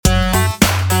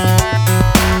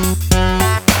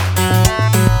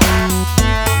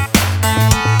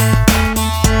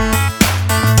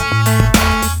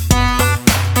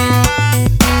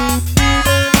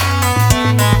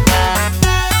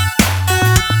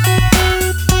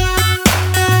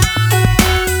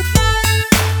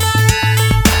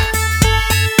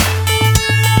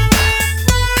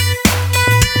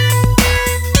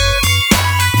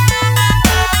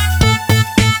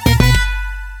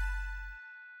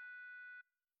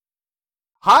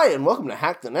Hi, and welcome to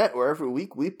Hack the Net, where every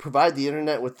week we provide the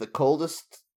internet with the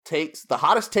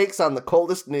hottest takes on the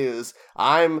coldest news.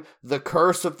 I'm the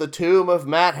Curse of the Tomb of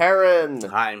Matt Herron.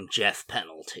 I'm Jeff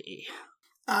Penalty.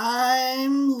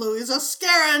 I'm Louisa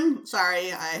Scarin.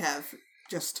 Sorry, I have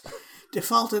just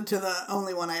defaulted to the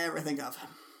only one I ever think of.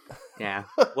 Yeah.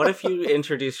 What if you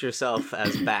introduce yourself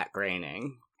as Bat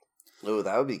Graining? Oh,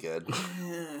 that would be good.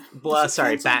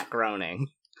 Bat Groaning.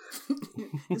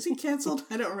 Is he canceled?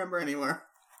 I don't remember anymore.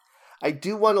 I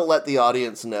do want to let the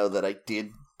audience know that I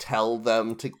did tell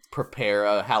them to prepare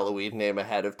a Halloween name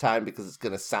ahead of time because it's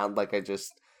going to sound like I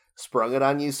just sprung it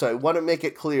on you. So I want to make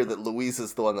it clear that Louise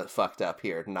is the one that fucked up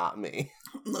here, not me.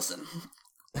 Listen,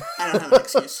 I don't have an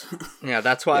excuse. Yeah,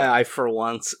 that's why I for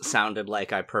once sounded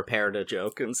like I prepared a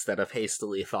joke instead of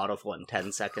hastily thought of one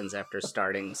 10 seconds after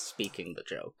starting speaking the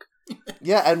joke.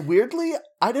 Yeah, and weirdly,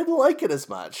 I didn't like it as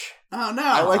much. Oh no.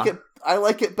 I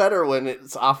like it better when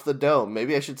it's off the dome.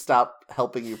 Maybe I should stop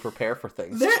helping you prepare for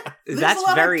things.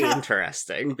 That's very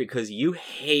interesting, because you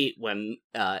hate when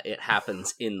it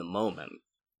happens in the moment.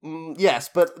 Yes,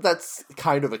 but that's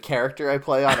kind of a character I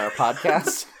play on our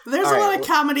podcast. There's a lot of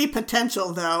comedy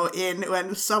potential, though, in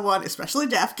when someone, especially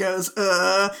Jeff, goes,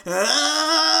 and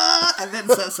then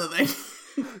says something.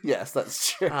 Yes,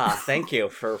 that's true. Thank you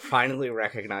for finally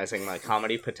recognizing my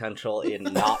comedy potential in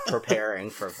not preparing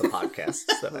for the podcasts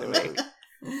that I make.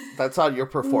 That's on your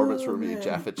performance review,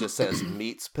 Jeff. It just says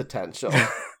meets potential.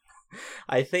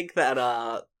 I think that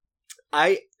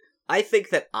I think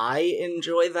that I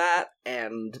enjoy that,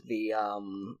 and the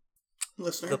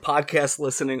podcast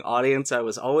listening audience, I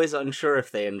was always unsure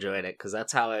if they enjoyed it, because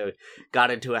that's how I got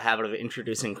into a habit of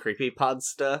introducing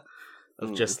creepypasta,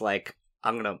 of just like,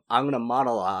 I'm gonna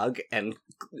monologue and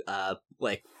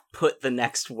put the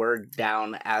next word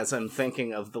down as I'm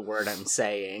thinking of the word I'm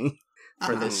saying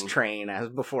for this train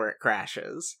before it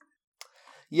crashes.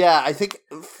 Yeah, I think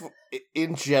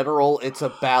in general it's a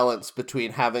balance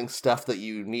between having stuff that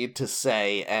you need to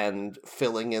say and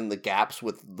filling in the gaps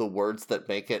with the words that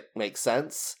make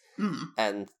sense.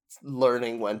 And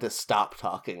learning when to stop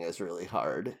talking is really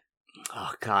hard.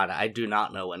 Oh god, I do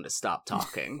not know when to stop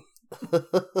talking.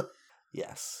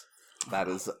 Yes, that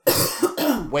is...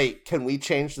 Wait, can we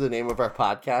change the name of our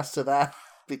podcast to that?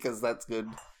 Because that's good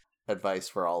advice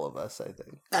for all of us, I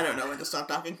think. I don't know when to stop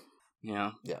talking.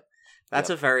 Yeah. That's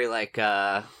a very,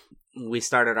 we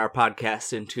started our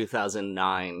podcast in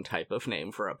 2009 type of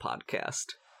name for a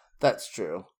podcast. That's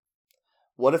true.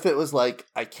 What if it was like,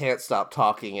 I can't stop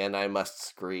talking and I must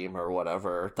scream, or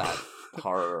whatever that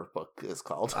horror book is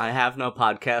called? I have no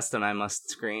podcast and I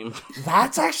must scream.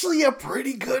 That's actually a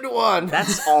pretty good one.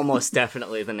 That's almost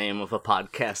definitely the name of a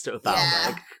podcast about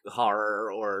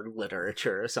horror or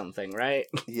literature or something, right?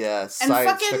 Yeah,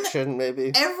 science fiction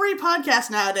maybe. Every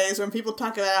podcast nowadays, when people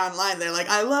talk about it online, they're like,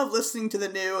 I love listening to the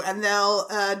new, and they'll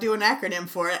do an acronym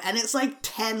for it, and it's like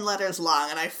 10 letters long,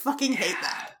 and I fucking hate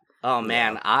that. Oh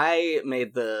man, I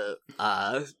made the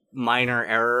minor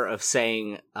error of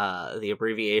saying the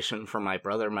abbreviation for my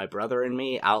brother and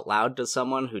me out loud to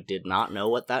someone who did not know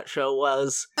what that show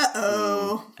was.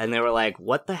 Uh-oh. And they were like,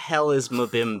 what the hell is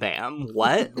Mabim Bam?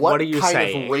 What are you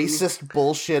saying? What kind of racist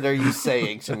bullshit are you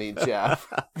saying to me,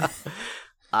 Jeff? But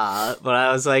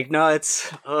I was like, no,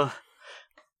 it's...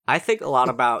 I think a lot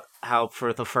about how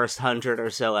for the first 100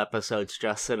 or so episodes,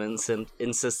 Justin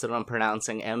insisted on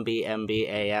pronouncing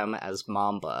MBMBAM as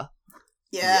Mamba.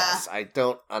 Yeah. Yes, I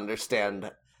don't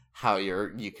understand how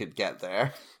you could get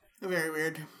there. Very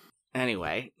weird.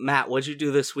 Anyway, Matt, what'd you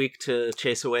do this week to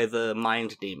chase away the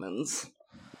mind demons?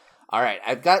 All right,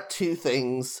 I've got two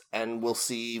things, and we'll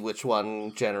see which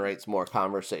one generates more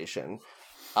conversation.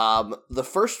 The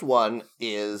first one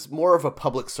is more of a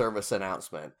public service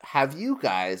announcement. Have you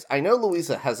guys, I know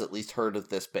Louisa has at least heard of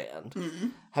this band. Mm-hmm.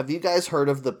 Have you guys heard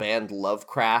of the band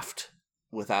Lovecraft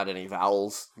without any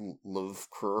vowels?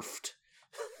 Lovecraft?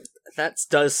 That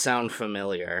does sound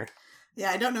familiar.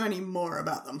 Yeah, I don't know any more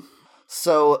about them.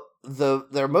 So,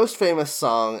 their most famous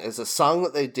song is a song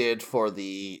that they did for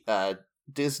the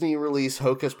Disney release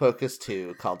Hocus Pocus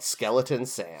 2 called Skeleton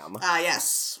Sam.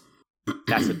 Yes.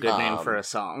 That's a good name for a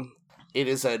song. It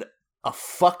is a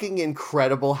fucking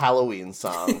incredible Halloween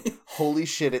song. Holy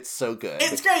shit, it's so good.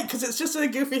 It's great, because it's just a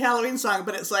goofy Halloween song,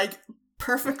 but it's like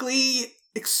perfectly,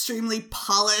 extremely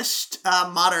polished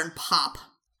modern pop.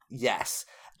 Yes.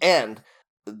 And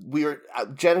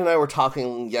Jen and I were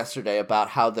talking yesterday about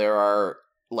how there are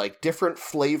like different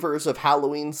flavors of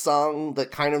Halloween song that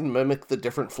kind of mimic the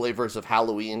different flavors of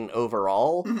Halloween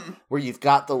overall, where you've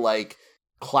got the like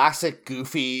classic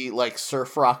goofy like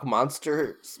surf rock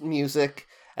monster music,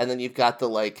 and then you've got the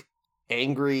like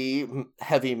angry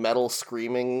heavy metal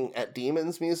screaming at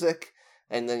demons music,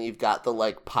 and then you've got the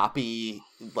like poppy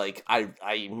like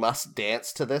I must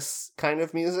dance to this kind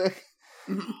of music.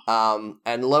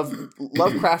 And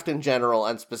Lovecraft in general,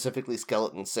 and specifically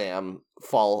Skeleton Sam,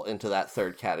 fall into that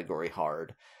third category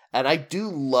hard. And I do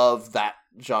love that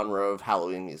genre of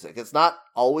Halloween music. It's not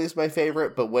always my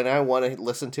favorite, but when I want to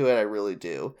listen to it, I really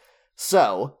do.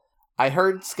 So I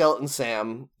heard Skeleton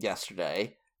Sam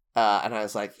yesterday, and I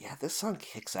was like, yeah, this song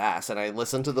kicks ass. And I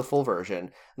listened to the full version,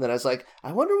 and then I was like,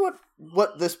 I wonder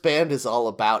what this band is all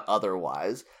about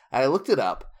otherwise. And I looked it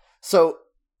up. So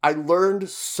I learned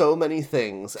so many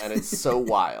things, and it's so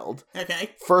wild.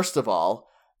 Okay. First of all,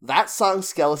 that song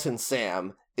Skeleton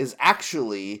Sam is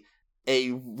actually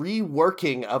a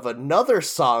reworking of another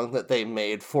song that they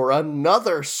made for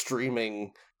another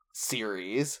streaming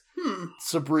series,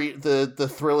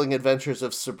 the Thrilling Adventures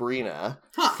of Sabrina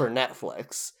for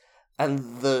Netflix.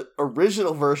 And the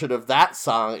original version of that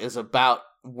song is about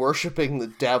worshipping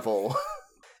the devil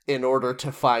in order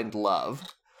to find love.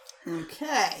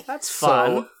 Okay. That's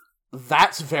fun. So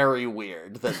that's very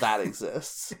weird that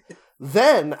exists.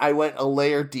 Then I went a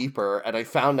layer deeper and I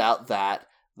found out that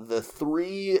the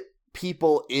three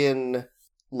people in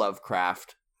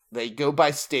Lovecraft, they go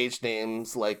by stage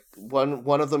names. Like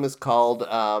one of them is called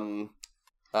Lil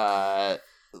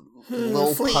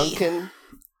Pumpkin.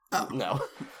 Oh. No.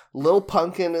 Lil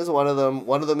Pumpkin is one of them.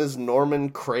 One of them is Norman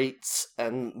Crates,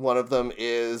 and one of them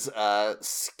is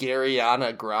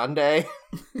Scariana Grande.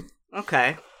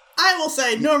 Okay. I will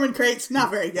say Norman Crates,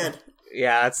 not very good.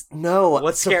 Yeah, it's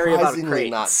what's scary about surprisingly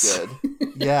not crates? good.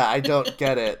 Yeah, I don't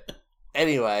get it.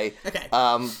 Anyway, Okay.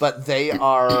 but they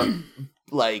are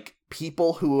like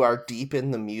people who are deep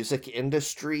in the music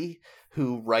industry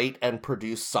who write and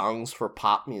produce songs for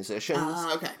pop musicians.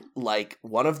 Okay. Like,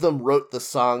 one of them wrote the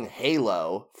song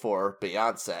Halo for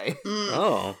Beyonce.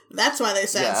 Oh. That's why they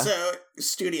sound Yeah. so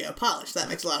studio polished. That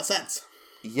makes a lot of sense.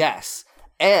 Yes.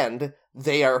 And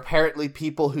they are apparently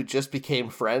people who just became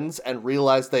friends and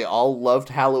realized they all loved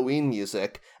Halloween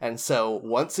music. And so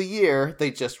once a year,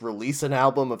 they just release an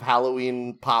album of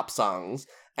Halloween pop songs.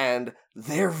 And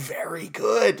they're very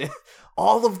good.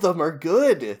 All of them are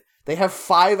good. They have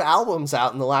 5 albums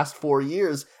out in the last 4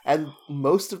 years, and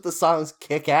most of the songs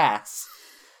kick ass.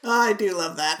 Oh, I do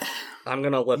love that. I'm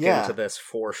gonna look Yeah. into this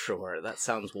for sure. That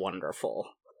sounds wonderful.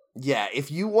 Yeah,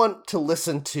 if you want to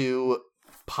listen to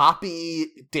poppy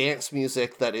dance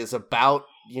music that is about,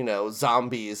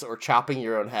 zombies or chopping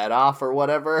your own head off or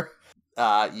whatever,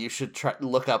 you should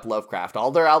look up Lovecraft. All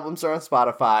their albums are on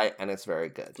Spotify, and it's very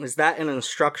good. Is that an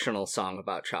instructional song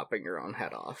about chopping your own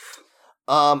head off?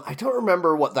 I don't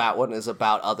remember what that one is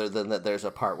about, other than that there's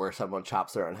a part where someone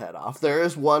chops their own head off. There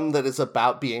is one that is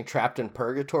about being trapped in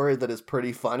purgatory that is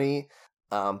pretty funny,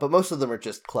 but most of them are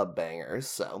just club bangers,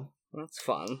 so. That's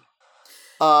fun.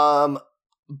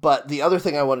 But the other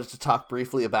thing I wanted to talk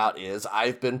briefly about is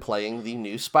I've been playing the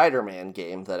new Spider-Man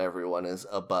game that everyone is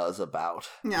abuzz about.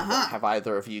 Uh-huh. Have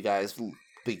either of you guys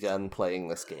begun playing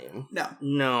this game? No.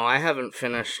 No, I haven't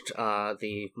finished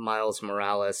the Miles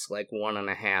Morales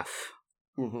 1.5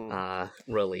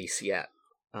 release yet.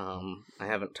 I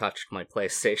haven't touched my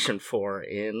PlayStation 4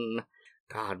 in,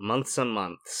 months and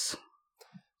months.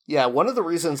 Yeah, one of the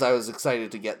reasons I was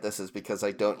excited to get this is because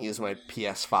I don't use my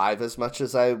PS5 as much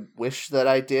as I wish that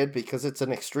I did, because it's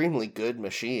an extremely good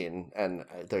machine, and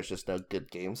there's just no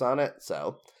good games on it,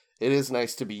 so it is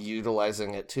nice to be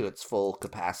utilizing it to its full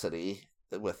capacity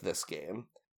with this game.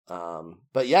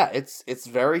 But yeah, it's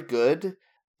very good.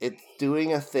 It's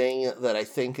doing a thing that I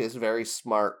think is very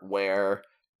smart, where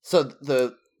so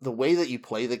the way that you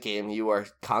play the game, you are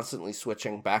constantly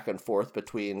switching back and forth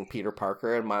between Peter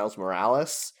Parker and Miles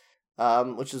Morales,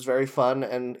 which is very fun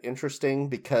and interesting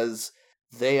because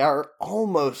they are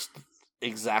almost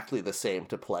exactly the same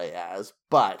to play as,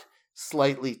 but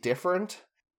slightly different.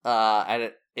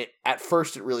 And it at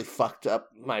first it really fucked up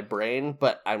my brain,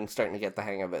 but I'm starting to get the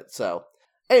hang of it. So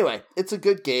anyway, it's a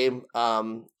good game.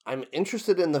 I'm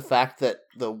interested in the fact that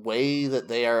the way that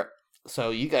they are. So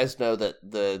you guys know that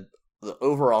the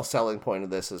overall selling point of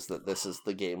this is that this is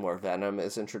the game where Venom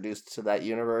is introduced to that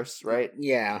universe, right?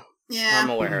 Yeah, Yeah. I'm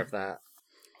aware of that.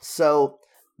 So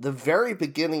the very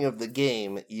beginning of the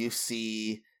game, you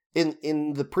see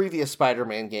in the previous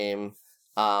Spider-Man game,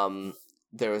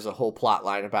 there was a whole plot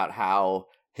line about how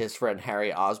his friend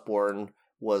Harry Osborn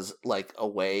was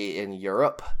away in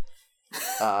Europe.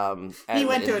 And he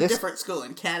went to a this... different school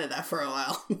in Canada for a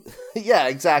while. Yeah,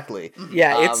 exactly.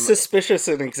 Yeah, it's suspicious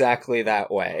in exactly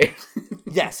that way.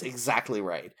 Yes, exactly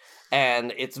right.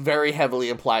 And it's very heavily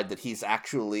implied that he's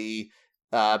actually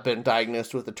been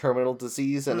diagnosed with a terminal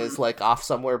disease and is like off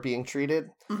somewhere being treated.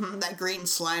 That green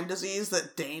slime disease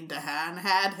that Dane DeHaan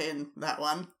had in that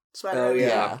one Spider-Man. Oh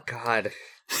yeah, God.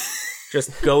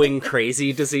 Just going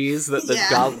crazy disease that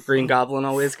the Green Goblin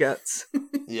always gets.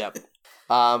 Yep.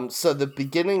 So the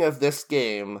beginning of this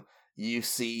game, you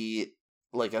see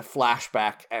like a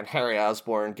flashback and Harry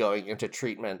Osborn going into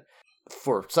treatment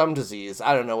for some disease.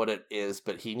 I don't know what it is,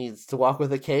 but he needs to walk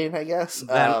with a cane, I guess.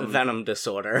 Venom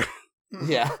disorder.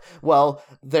 Yeah. Well,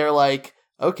 they're like,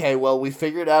 okay, well, we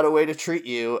figured out a way to treat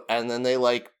you, and then they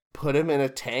like put him in a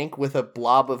tank with a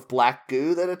blob of black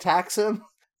goo that attacks him,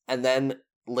 and then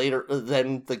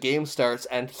then the game starts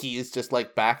and he's just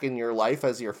like back in your life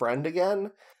as your friend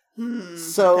again.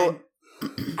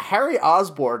 Harry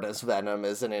Osborn as Venom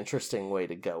is an interesting way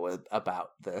to go about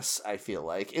this, I feel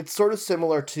like. It's sort of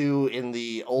similar to in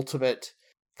the Ultimate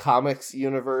Comics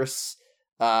universe,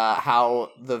 how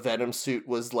the Venom suit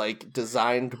was like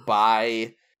designed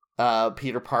by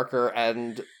Peter Parker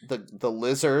and the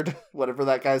Lizard, whatever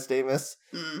that guy's name is.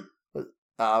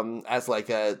 As like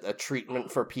a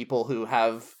treatment for people who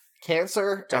have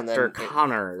cancer. Dr.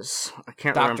 Connors. I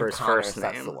can't remember his first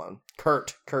name. That's the one.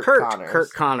 Kurt Connors.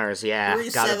 Kurt Connors, yeah.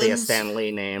 Reese Gotta be a Evans. Stan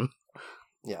Lee name.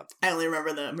 Yeah. I only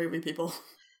remember the movie people.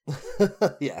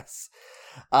 Yes.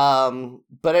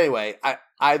 But anyway,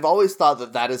 I've always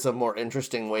thought that is a more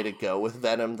interesting way to go with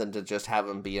Venom than to just have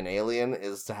him be an alien,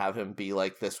 is to have him be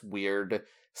like this weird,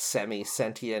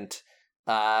 semi-sentient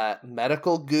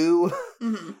medical goo.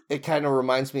 It kind of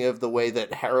reminds me of the way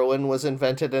that heroin was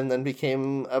invented and then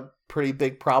became a pretty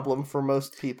big problem for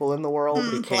most people in the world.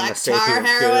 Black tar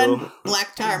heroin,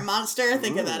 black tar monster,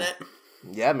 think about it.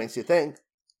 Yeah, makes you think.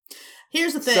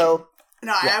 Here's the thing.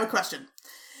 I have a question.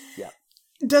 Yeah.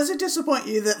 Does it disappoint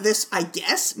you that this, I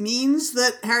guess, means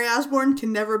that Harry Osborn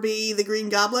can never be the Green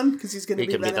Goblin? Because he's going to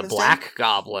be Venom the instead? Black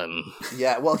Goblin.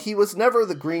 Yeah, well, he was never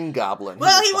the Green Goblin.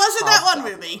 Well, he was in that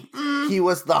one movie. He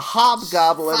was the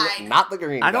Hobgoblin, Fine. not the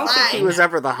Green Goblin. I don't think he was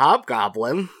ever the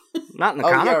Hobgoblin. Not in the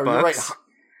comic books. You're right.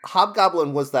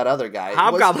 Hobgoblin was that other guy.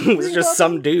 Hobgoblin was just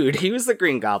some dude. He was the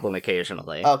Green Goblin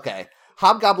occasionally. Okay.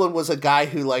 Hobgoblin was a guy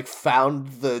who, like, found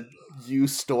the You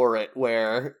Store It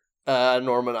where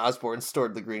Norman Osborn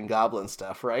stored the Green Goblin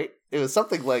stuff, right? It was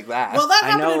something like that. Well, that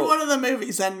happened in one of the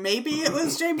movies, and maybe it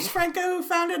was James Franco who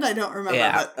found it. I don't remember,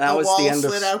 but that was wall the end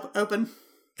slid open.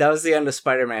 That was the end of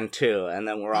Spider-Man 2, and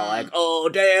then we're all like, oh,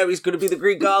 damn, he's gonna be the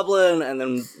Green Goblin, and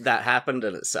then that happened,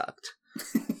 and it sucked.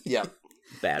 Yep.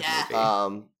 Bad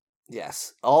movie.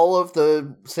 Yes. All of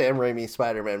the Sam Raimi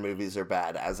Spider-Man movies are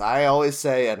bad, as I always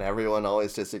say, and everyone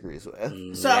always disagrees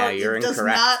with. So yeah, you're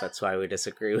incorrect. That's why we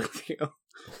disagree with you.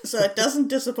 So it doesn't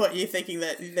disappoint you thinking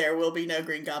that there will be no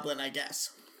Green Goblin, I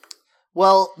guess.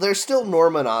 Well, there's still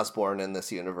Norman Osborn in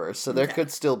this universe, so there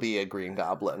could still be a Green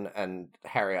Goblin, and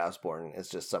Harry Osborn is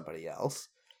just somebody else.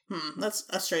 That's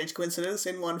a strange coincidence.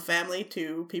 In one family,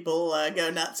 two people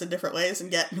go nuts in different ways and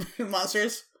get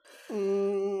monsters.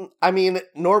 I mean,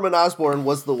 Norman Osborn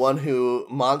was the one who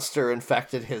monster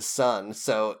infected his son,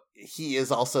 so he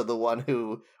is also the one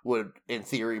who would, in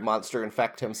theory, monster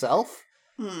infect himself.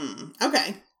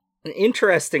 Okay. An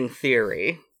interesting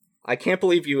theory. I can't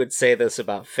believe you would say this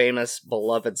about famous,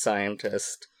 beloved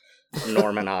scientist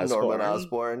Norman Osborn. Norman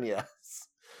Osborn, yes.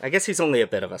 I guess he's only a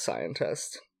bit of a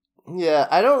scientist. Yeah,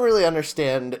 I don't really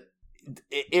understand.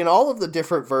 In all of the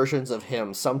different versions of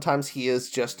him, sometimes he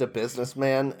is just a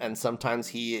businessman, and sometimes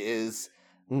he is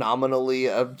nominally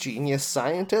a genius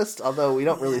scientist, although we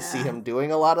don't really see him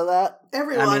doing a lot of that.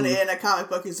 Everyone in a comic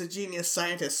book is a genius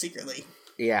scientist secretly.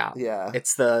 Yeah.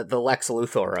 It's the Lex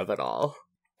Luthor of it all.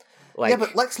 Yeah,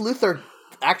 but Lex Luthor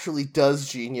actually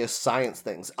does genius science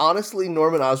things. Honestly,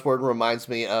 Norman Osborn reminds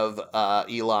me of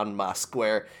Elon Musk,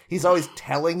 where he's always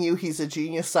telling you he's a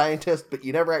genius scientist, but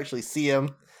you never actually see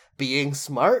him being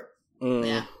smart.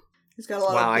 Yeah. He's got a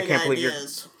lot of big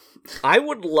ideas. I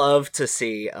would love to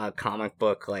see a comic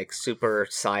book, like, super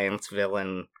science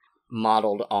villain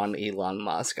modeled on Elon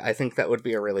Musk. I think that would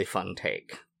be a really fun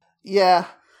take. Yeah.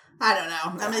 I don't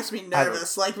know. That makes me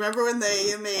nervous. Like, remember when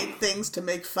they made things to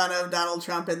make fun of Donald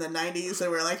Trump in the 90s,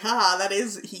 and we're like, haha,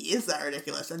 he is that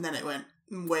ridiculous, and then it went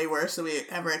way worse than we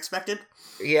ever expected?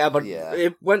 Yeah, but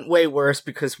it went way worse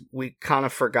because we kind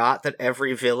of forgot that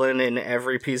every villain in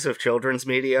every piece of children's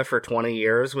media for 20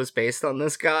 years was based on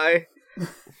this guy.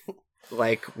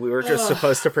 Like, we were just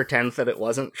supposed to pretend that it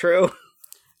wasn't true.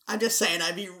 I'm just saying,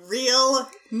 I'd be real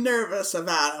nervous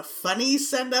about a funny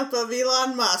send-up of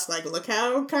Elon Musk. Like, look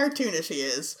how cartoonish he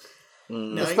is.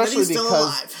 Especially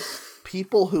because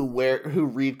people who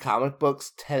read comic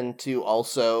books tend to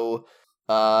also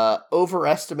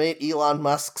overestimate Elon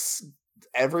Musk's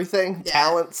everything,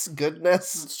 talents,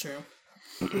 goodness. That's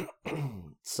true.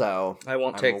 So I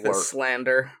won't take this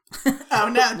slander.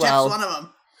 Oh no, Jeff's one of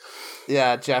them.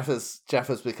 Yeah, Jeff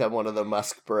has become one of the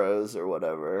Musk Bros or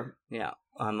whatever. Yeah,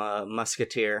 I'm a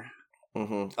musketeer.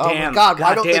 Mm-hmm. Oh my God!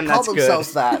 Why don't they call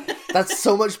themselves that? That's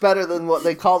so much better than what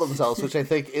they call themselves, which I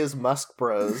think is Musk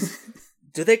Bros.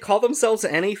 Do they call themselves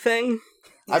anything?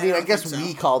 Yeah, I mean, I guess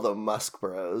we call them Musk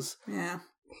Bros. Yeah.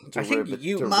 I think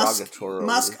you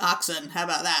Musk oxen. How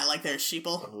about that? Like they're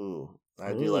sheeple. Ooh,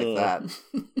 I do like that.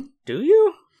 Do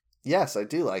you? Yes, I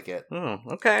do like it. Oh,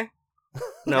 okay.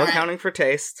 No accounting for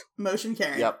taste. Motion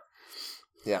carry. Yep.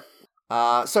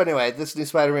 So anyway, this new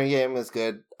Spider-Man game is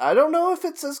good. I don't know if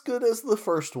it's as good as the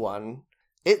first one.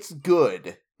 It's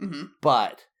good,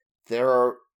 but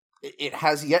it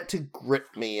has yet to grip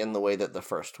me in the way that the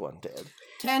first one did.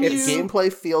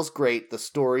 Gameplay feels great. The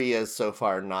story is so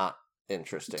far not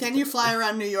interesting. Can you fly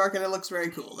around New York and it looks very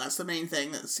cool? That's the main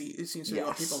thing that seems to be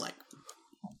what people like.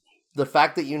 The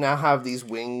fact that you now have these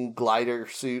wing glider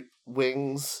suit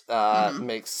wings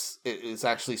is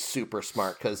actually super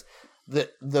smart, because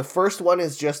the first one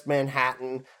is just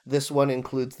Manhattan. This one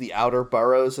includes the outer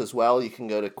boroughs as well. You can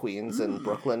go to Queens and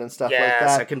Brooklyn and stuff like that.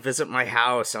 Yes, I can visit my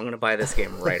house. I'm going to buy this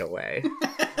game right away.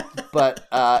 But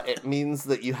it means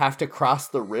that you have to cross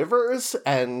the rivers,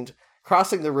 and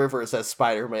crossing the rivers as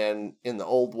Spider-Man in the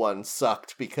old one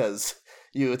sucked, because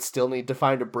you would still need to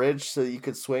find a bridge so you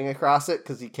could swing across it,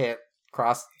 because you can't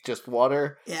cross just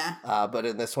water. Yeah. But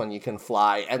in this one you can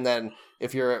fly, and then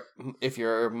if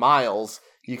you're Miles,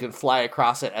 you can fly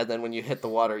across it, and then when you hit the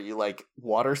water, you like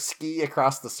water ski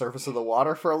across the surface of the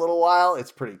water for a little while.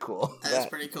 It's pretty cool. That's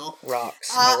pretty cool.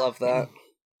 Rocks. I love that.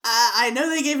 I know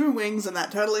they gave him wings, and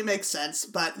that totally makes sense,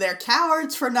 but they're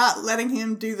cowards for not letting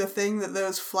him do the thing that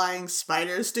those flying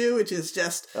spiders do, which is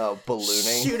just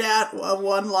ballooning. Shoot out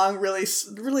one long, really,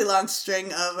 really long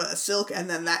string of silk, and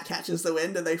then that catches the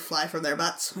wind, and they fly from their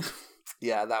butts.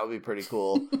 Yeah, that would be pretty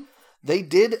cool. They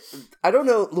did... I don't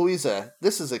know, Louisa,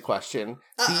 this is a question.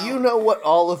 Do you know what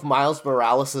all of Miles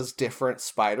Morales' different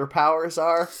spider powers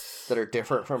are that are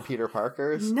different from Peter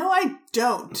Parker's? No, I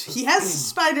don't. He has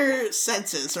spider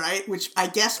senses, right? Which I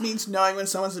guess means knowing when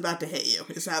someone's about to hit you,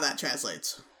 is how that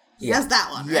translates. He has that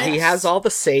one, right? Yeah, he has all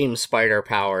the same spider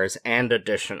powers and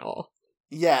additional.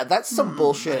 Yeah, that's some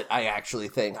bullshit, I actually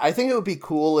think. I think it would be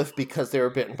cool if, because they were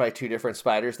bitten by two different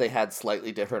spiders, they had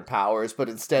slightly different powers, but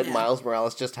instead Miles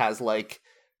Morales just has, like,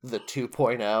 the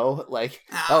 2.0. Like,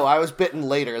 I was bitten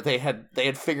later. They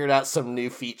had figured out some new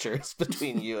features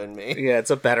between you and me. Yeah,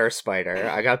 it's a better spider.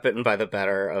 I got bitten by the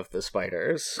better of the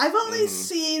spiders. I've only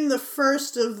seen the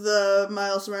first of the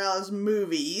Miles Morales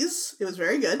movies. It was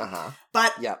very good.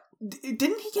 But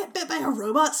didn't he get bit by a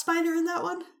robot spider in that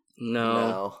one?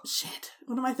 No. Shit.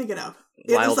 What am I thinking of?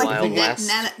 Wild like West.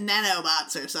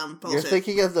 nanobots or some bullshit. You're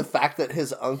thinking of the fact that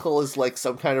his uncle is like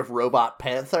some kind of robot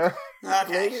panther?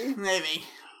 Okay, maybe.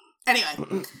 Anyway.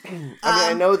 I mean,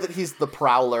 I know that he's the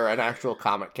Prowler, an actual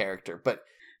comic character, but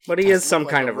he is some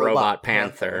kind of robot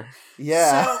panther.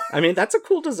 Yeah. So, I mean, that's a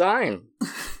cool design.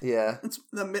 Yeah. It's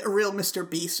the real Mr.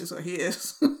 Beast is what he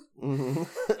is. Mm-hmm.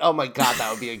 Oh my God,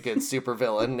 that would be a good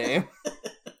supervillain name.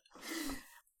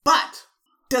 But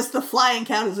does the flying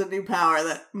count as a new power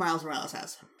that Miles Morales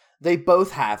has? They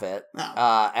both have it,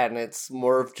 and it's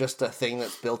more of just a thing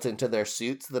that's built into their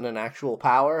suits than an actual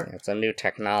power. It's a new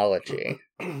technology.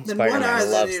 Then Spider-Man what are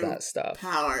the loves new that stuff.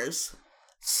 powers?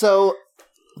 So,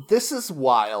 this is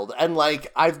wild, and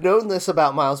like, I've known this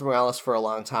about Miles Morales for a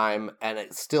long time, and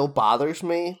it still bothers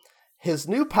me. His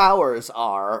new powers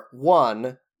are,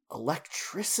 1,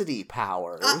 electricity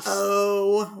powers.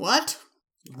 Uh-oh. What?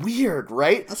 Weird,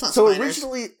 right? That's not so spiders.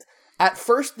 Originally, at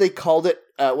first they called it,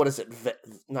 what is it?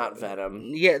 Not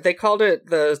venom. Yeah, they called it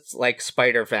the, like,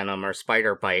 spider venom or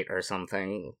spider bite or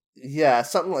something. Yeah,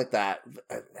 something like that.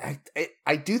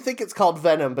 I do think it's called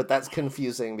Venom, but that's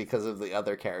confusing because of the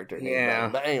other character named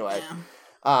Venom. But anyway,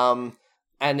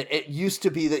 and it used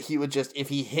to be that he would just, if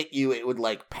he hit you, it would,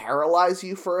 like, paralyze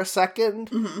you for a second,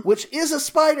 which is a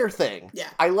spider thing. Yeah.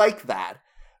 I like that.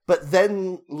 But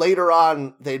then later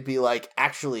on, they'd be like,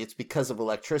 actually, it's because of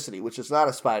electricity, which is not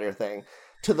a spider thing,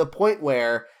 to the point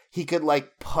where he could,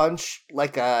 like, punch,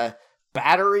 like, a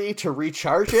battery to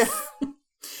recharge it.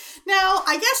 Now,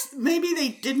 I guess maybe they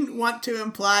didn't want to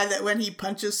imply that when he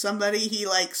punches somebody, he,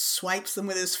 like, swipes them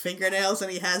with his fingernails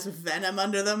and he has venom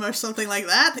under them or something like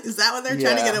that? Is that what they're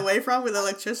trying to get away from with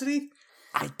electricity?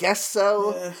 I guess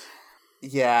so.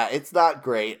 Yeah, it's not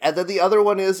great. And then the other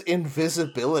one is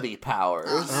invisibility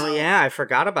powers. Oh yeah, I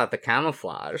forgot about the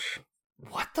camouflage.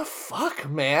 What the fuck,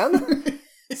 man?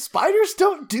 Spiders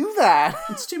don't do that.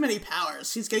 It's too many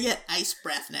powers. He's gonna get ice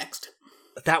breath next.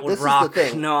 That would This is the rock.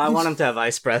 thing. No, I want him to have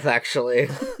ice breath, actually.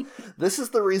 This is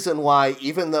the reason why,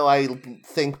 even though I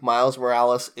think Miles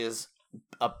Morales is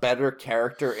a better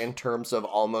character in terms of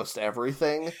almost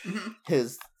everything,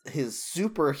 his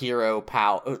superhero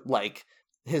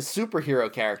his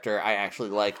superhero character I actually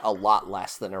like a lot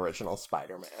less than original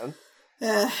Spider-Man.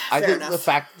 I think the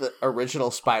fact that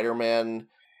original Spider-Man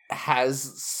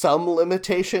has some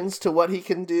limitations to what he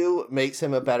can do makes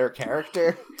him a better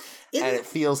character. And it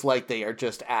feels like they are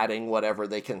just adding whatever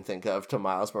they can think of to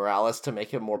Miles Morales to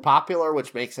make him more popular,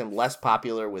 which makes him less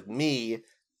popular with me,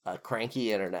 a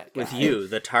cranky internet guy. With you,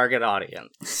 the target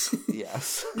audience.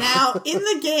 Yes. Now, in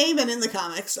the game and in the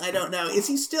comics, I don't know, is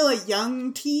he still a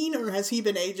young teen, or has he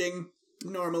been aging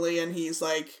normally and he's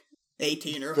like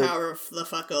 18 or however the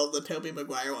fuck old the Tobey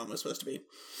Maguire one was supposed to be?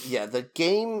 Yeah, the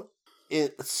game,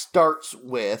 it starts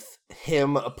with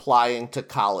him applying to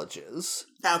colleges.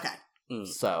 Okay.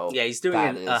 So yeah, he's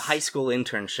doing a high school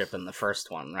internship in the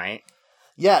first one, right?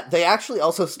 Yeah, they actually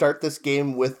also start this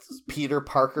game with Peter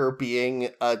Parker being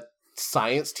a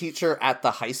science teacher at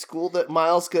the high school that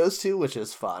Miles goes to, which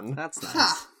is fun. That's nice.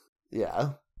 Huh. Yeah.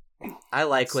 I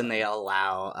like when they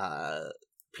allow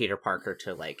Peter Parker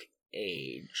to, like,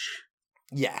 age.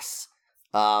 Yes.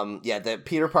 That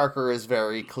Peter Parker is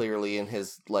very clearly in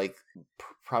his, like,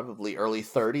 probably early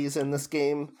 30s in this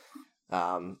game,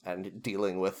 and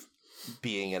dealing with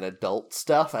being an adult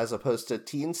stuff as opposed to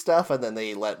teen stuff, and then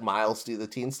they let Miles do the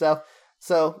teen stuff.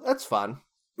 So, that's fun.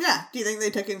 Yeah, do you think they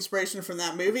took inspiration from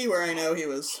that movie where I know he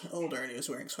was older and he was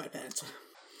wearing sweatpants?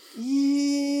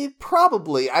 Yeah,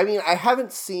 probably. I mean, I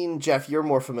haven't seen, Jeff, you're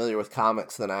more familiar with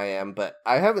comics than I am, but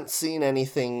I haven't seen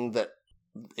anything that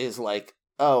is like,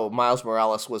 oh, Miles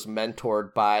Morales was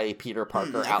mentored by Peter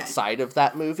Parker outside of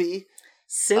that movie.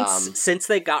 Since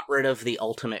they got rid of the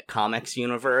Ultimate Comics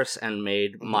universe and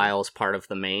made Miles part of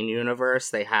the main universe,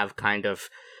 they have kind of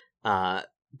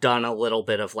done a little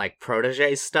bit of, like,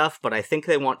 protege stuff, but I think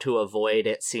they want to avoid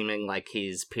it seeming like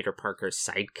he's Peter Parker's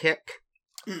sidekick.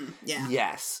 Yeah.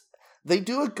 Yes. They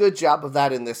do a good job of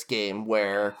that in this game,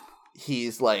 where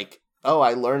he's like, oh,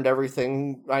 I learned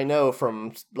everything I know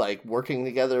from, like, working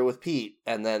together with Pete,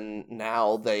 and then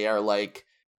now they are, like,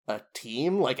 a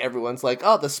team. Like, everyone's like,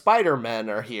 oh, the Spider-Men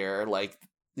are here. Like,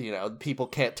 you know, people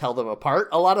can't tell them apart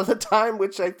a lot of the time,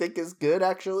 which I think is good,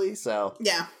 actually, so.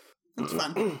 Yeah, that's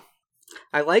fun.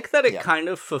 I like that it kind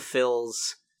of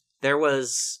fulfills... There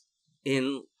was,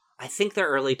 in, I think the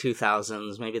early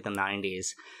 2000s, maybe the 90s,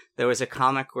 there was a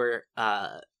comic where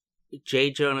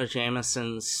J. Jonah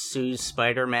Jameson sues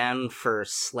Spider-Man for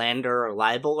slander or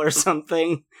libel or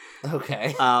something.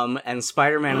 Okay. And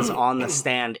Spider-Man is on the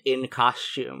stand in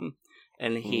costume,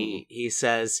 and he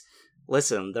says,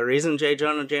 listen, the reason J.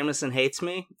 Jonah Jameson hates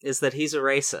me is that he's a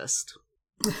racist.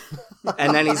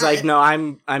 And then he's like, no,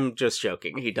 I'm just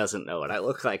joking. He doesn't know what I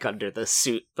look like under this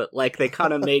suit. But, like, they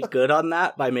kind of made good on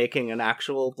that by making an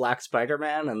actual black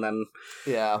Spider-Man, and then...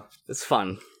 Yeah. It's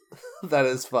fun. That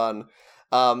is fun.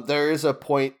 There is a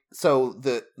point... So,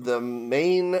 the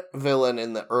main villain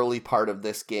in the early part of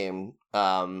this game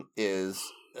is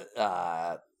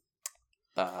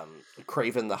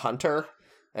Kraven the Hunter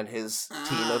and his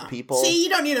team of people. See, you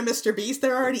don't need a Mr. Beast.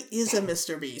 There already is a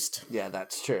Mr. Beast. Yeah,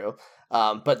 that's true.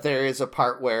 But there is a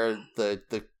part where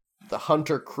the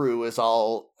Hunter crew is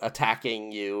all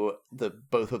attacking you,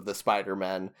 both of the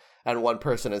Spider-Men, and one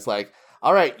person is like,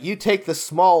 all right, you take the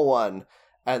small one.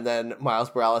 And then Miles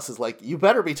Morales is like, you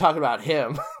better be talking about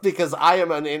him, because I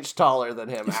am an inch taller than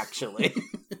him, actually.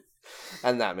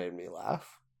 And that made me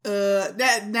laugh.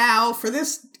 Now, for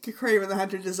this Kraven the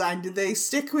Hunter design, did they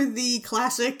stick with the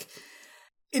classic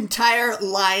entire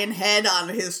lion head on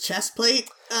his chest plate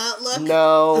look?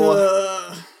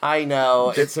 No. I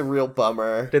know. It's a real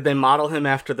bummer. Did they model him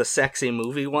after the sexy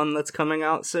movie one that's coming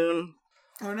out soon?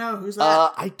 Oh no, who's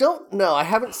that? I don't know. I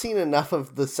haven't seen enough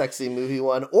of the sexy movie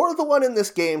one or the one in this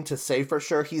game to say for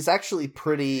sure. He's actually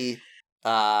pretty...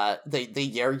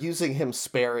 they are using him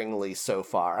sparingly so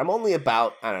far. I'm only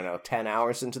about, 10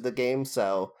 hours into the game,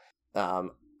 so I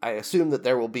assume that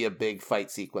there will be a big fight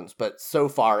sequence, but so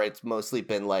far it's mostly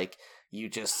been like, you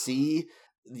just see,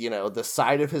 the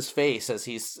side of his face as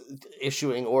he's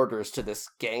issuing orders to this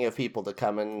gang of people to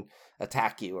come and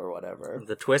attack you or whatever.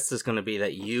 The twist is going to be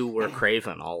that you were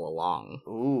Kraven all along.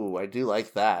 Ooh, I do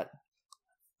like that.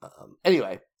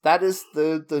 Anyway, that is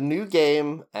the new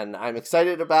game, and I'm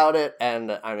excited about it,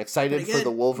 and I'm excited for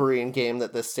the Wolverine game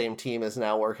that this same team is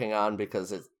now working on,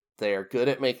 because they are good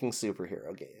at making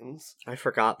superhero games. I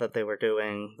forgot that they were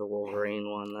doing the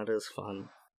Wolverine one. That is fun.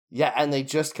 Yeah, and they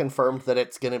just confirmed that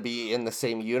it's going to be in the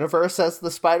same universe as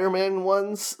the Spider-Man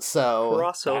ones, so...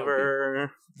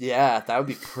 Crossover. That would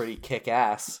be pretty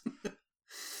kick-ass.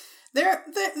 Those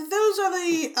are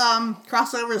the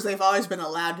crossovers they've always been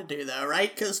allowed to do, though,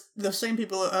 right? Because the same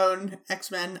people who own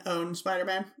X-Men own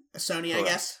Spider-Man. Sony, I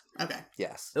guess. Okay.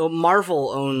 Yes. Well,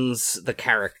 Marvel owns the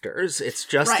characters. It's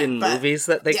just in movies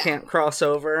that they can't cross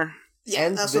over. Yeah,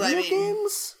 and that's video what I mean.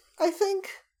 games, I think.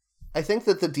 I think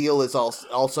that the deal is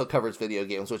also covers video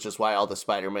games, which is why all the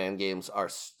Spider-Man games are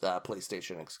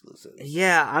PlayStation exclusives.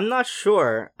 Yeah, I'm not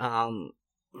sure.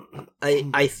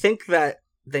 I think that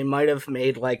they might have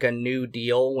made like a new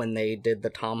deal when they did the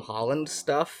Tom Holland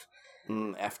stuff.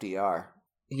 FDR.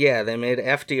 Yeah, they made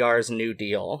FDR's new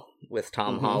deal with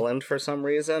Tom Holland for some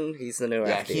reason. He's the new FDR.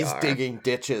 Yeah, he's digging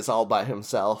ditches all by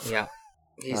himself. Yeah.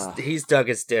 He's dug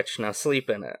his ditch, now sleep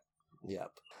in it.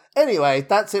 Yep. Anyway,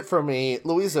 that's it for me.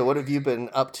 Louisa, what have you been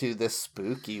up to this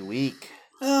spooky week?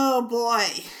 Oh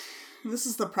boy. This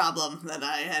is the problem that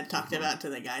I had talked about to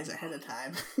the guys ahead of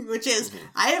time, which is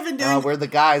I have been doing... we're the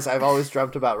guys. I've always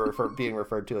dreamt about being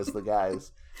referred to as the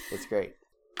guys. It's great.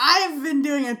 I've been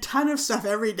doing a ton of stuff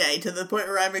every day to the point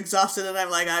where I'm exhausted and I'm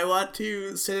like, I want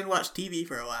to sit and watch TV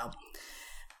for a while.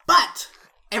 But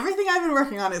everything I've been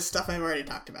working on is stuff I've already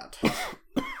talked about.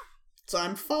 So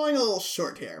I'm falling a little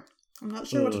short here. I'm not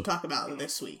sure what to talk about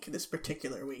this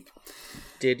particular week.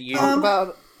 Did you... Talk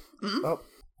about...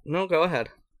 No, go ahead.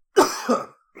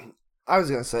 I was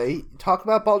going to say, talk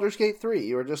about Baldur's Gate 3.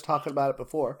 You were just talking about it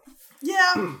before.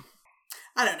 Yeah.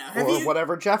 I don't know.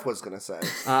 Whatever Jeff was going to say.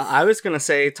 I was going to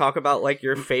say, talk about like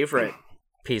your favorite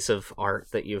piece of art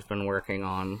that you've been working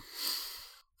on.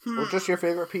 Or just your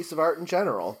favorite piece of art in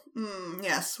general.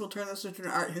 Yes, we'll turn this into an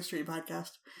art history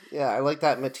podcast. Yeah, I like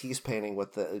that Matisse painting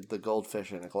with the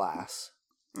goldfish in a glass.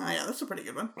 Oh yeah, that's a pretty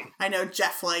good one. I know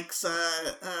Jeff likes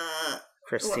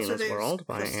Christina's World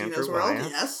by Christina's Andrew World,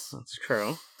 Wyatt. yes. That's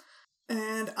true.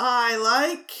 And I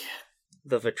like...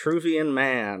 The Vitruvian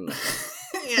Man.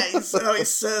 Yeah, he's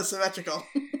so symmetrical.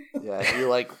 Yeah, you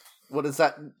like... What is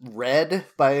that? Red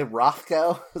by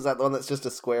Rothko? Is that the one that's just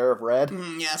a square of red?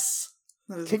 Yes.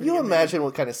 Can you imagine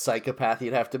what kind of psychopath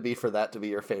you'd have to be for that to be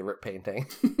your favorite painting?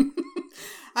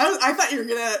 I thought you were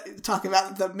going to talk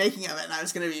about the making of it, and I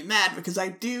was going to be mad, because I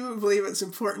do believe it's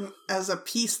important as a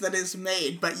piece that is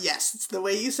made. But yes, it's the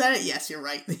way you said it. Yes, you're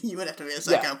right. You would have to be a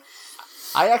psycho. Yeah.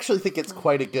 I actually think it's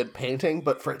quite a good painting,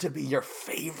 but for it to be your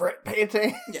favorite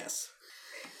painting? Yes.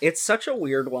 It's such a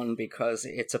weird one, because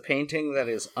it's a painting that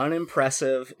is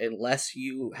unimpressive unless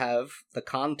you have the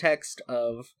context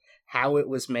of how it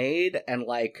was made and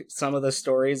like some of the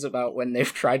stories about when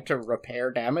they've tried to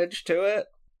repair damage to it.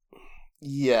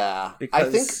 Yeah. Because I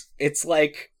think it's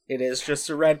like, it is just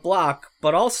a red block,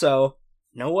 but also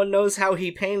no one knows how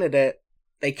he painted it.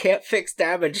 They can't fix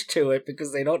damage to it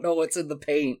because they don't know what's in the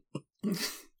paint.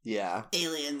 Yeah.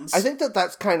 Aliens. I think that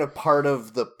that's kind of part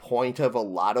of the point of a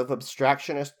lot of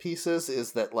abstractionist pieces,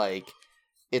 is that like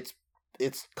it's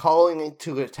calling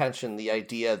to attention the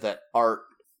idea that art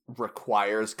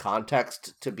requires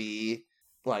context to be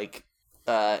like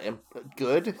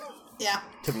good. Yeah.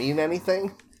 To mean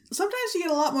anything. Sometimes you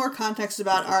get a lot more context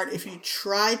about art if you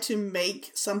try to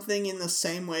make something in the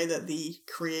same way that the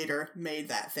creator made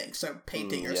that thing. So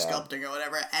painting or sculpting or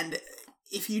whatever. And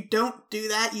if you don't do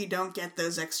that, you don't get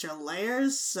those extra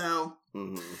layers. So,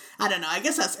 I don't know. I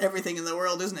guess that's everything in the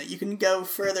world, isn't it? You can go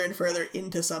further and further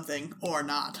into something or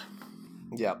not.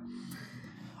 Yep.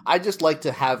 I just like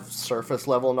to have surface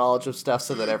level knowledge of stuff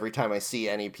so that every time I see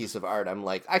any piece of art, I'm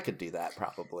like, I could do that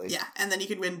probably. Yeah, and then you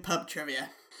could win pub trivia.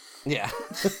 Yeah.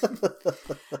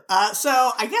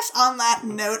 So I guess on that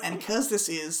note, and because this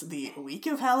is the week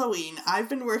of Halloween, I've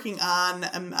been working on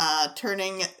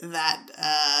turning that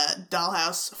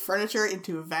dollhouse furniture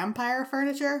into vampire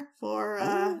furniture for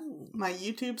my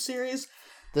YouTube series.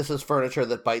 This is furniture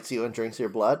that bites you and drinks your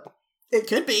blood? It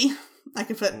could be. I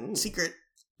could put secret...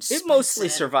 It mostly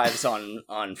survives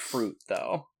on fruit,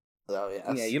 though. Oh,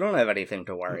 yes. Yeah, you don't have anything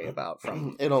to worry about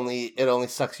from... It only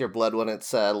sucks your blood when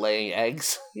it's laying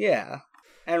eggs. Yeah.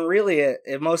 And really,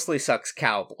 it mostly sucks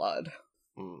cow blood.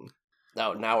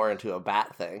 Oh, now we're into a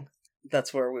bat thing.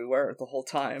 That's where we were the whole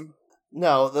time.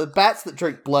 No, the bats that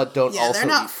drink blood don't also they're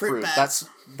not eat fruit. bats.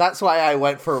 That's why I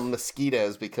went for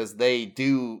mosquitoes, because they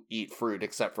do eat fruit,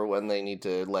 except for when they need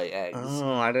to lay eggs.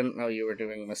 Oh, I didn't know you were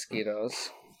doing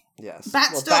mosquitoes. Yes.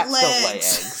 Bats don't lay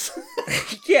eggs.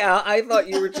 Yeah, I thought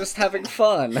you were just having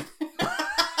fun.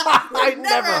 I'm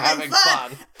never having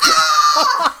fun.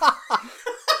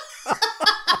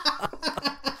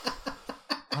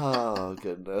 Oh,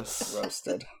 goodness.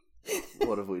 Roasted.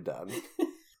 What have we done?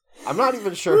 I'm not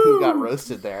even sure who got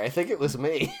roasted there. I think it was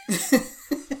me.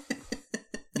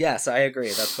 Yes, I agree.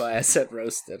 That's why I said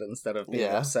roasted instead of being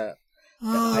upset that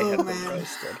I had been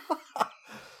roasted.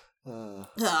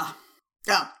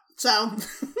 So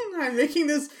I'm making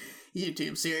this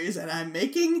YouTube series and I'm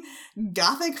making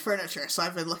Gothic furniture. So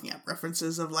I've been looking up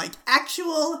references of like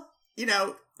actual,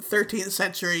 13th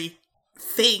century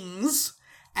things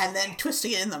and then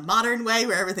twisting it in the modern way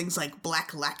where everything's like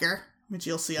black lacquer, which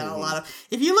you'll see on a lot of...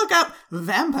 If you look up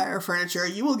vampire furniture,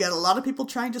 you will get a lot of people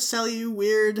trying to sell you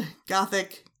weird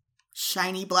Gothic,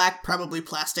 shiny black, probably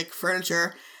plastic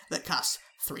furniture that costs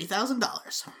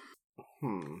 $3,000.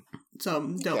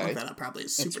 So don't look that up, probably.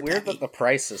 It's super It's weird tacky. that the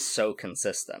price is so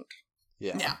consistent.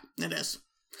 Yeah, it is.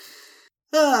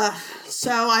 So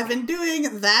I've been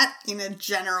doing that in a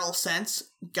general sense.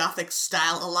 Gothic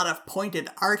style, a lot of pointed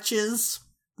arches,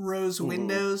 rose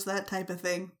windows, that type of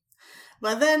thing.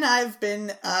 But then I've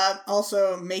been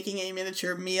also making a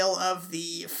miniature meal of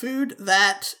the food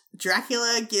that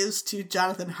Dracula gives to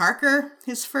Jonathan Harker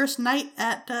his first night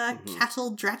at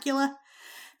Castle Dracula.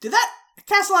 Did that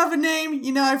castle have a name?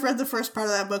 I've read the first part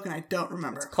of that book and I don't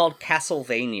remember. It's called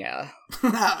Castlevania.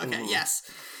 Oh, okay, yes.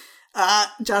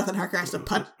 Jonathan Harker has to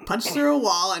punch through a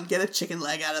wall and get a chicken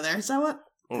leg out of there. Is that what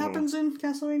happens in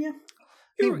Castlevania?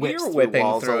 You're whipping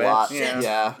walls through a lot. it.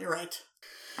 Yeah. You're right.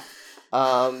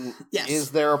 Yes.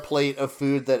 Is there a plate of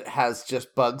food that has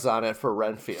just bugs on it for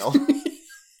Renfield?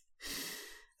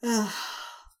 How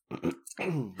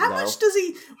much does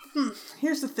he...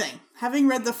 Here's the thing. Having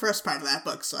read the first part of that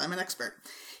book, so I'm an expert.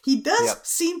 He does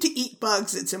seem to eat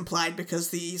bugs, it's implied, because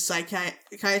the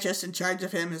psychiatrist in charge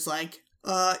of him is like,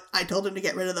 I told him to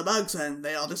get rid of the bugs, and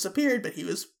they all disappeared, but he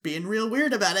was being real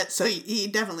weird about it, so he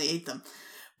definitely ate them.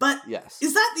 But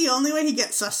is that the only way he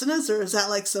gets sustenance, or is that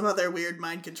like some other weird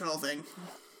mind control thing?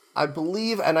 I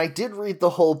believe, and I did read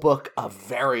the whole book a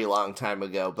very long time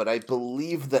ago, but I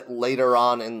believe that later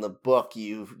on in the book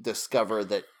you discover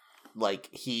that, like,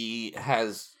 he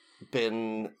has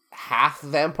been half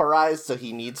vampirized, so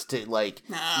he needs to, like,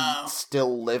 eat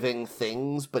still living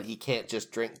things, but he can't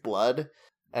just drink blood.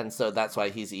 And so that's why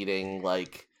he's eating,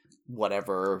 like,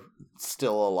 whatever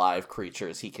still alive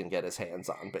creatures he can get his hands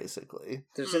on, basically.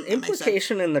 There's an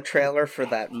implication in the trailer for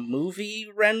that movie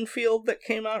Renfield that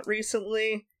came out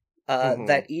recently,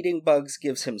 that eating bugs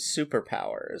gives him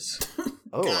superpowers.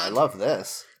 Oh, God. I love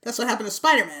this. That's what happened to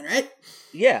Spider-Man, right?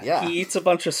 Yeah, he eats a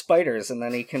bunch of spiders and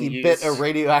then he bit a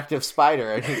radioactive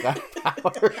spider and he got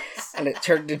powers. And it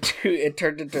turned into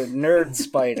Nerd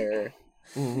Spider.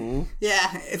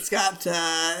 Yeah, it's got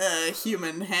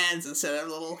human hands instead of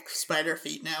little spider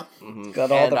feet now.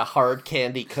 Got all a hard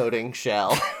candy coating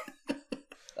shell.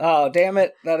 Oh, damn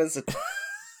it. That is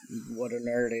what a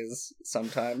nerd is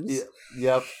sometimes.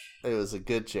 Yep. It was a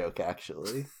good joke,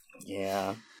 actually.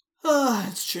 Yeah. Oh,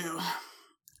 it's true.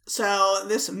 So,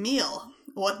 this meal,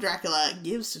 what Dracula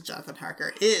gives to Jonathan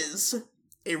Harker is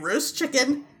a roast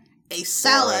chicken, a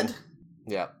salad,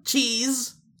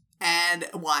 cheese, and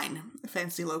wine.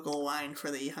 Fancy local wine for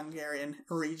the Hungarian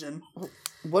region.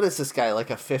 What is this guy,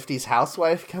 like a 50s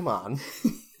housewife? Come on.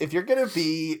 If you're gonna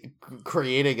be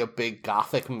creating a big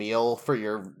Gothic meal for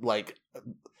your, like,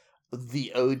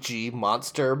 the OG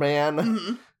Monster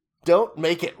Man, don't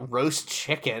make it roast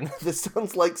chicken. This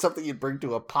sounds like something you'd bring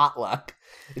to a potluck.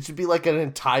 It should be like an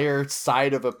entire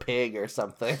side of a pig or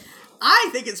something. I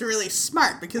think it's really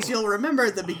smart, because you'll remember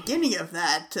at the beginning of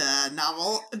that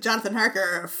novel, Jonathan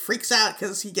Harker freaks out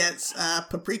because he gets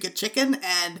paprika chicken,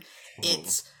 and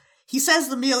he says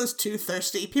the meal is too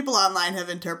thirsty. People online have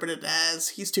interpreted it as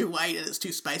he's too white and it's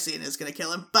too spicy and it's going to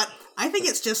kill him. But I think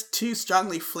it's just too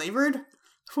strongly flavored.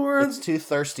 It's too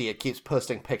thirsty. It keeps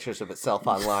posting pictures of itself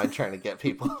online trying to get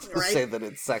people to say that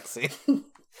it's sexy.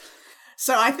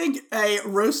 So I think a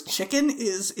roast chicken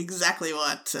is exactly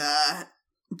what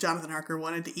Jonathan Harker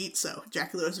wanted to eat, so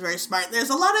Dracula was very smart. There's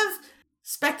a lot of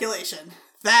speculation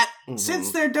that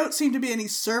since there don't seem to be any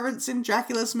servants in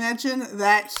Dracula's mansion,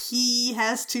 that he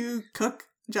has to cook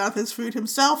Jonathan's food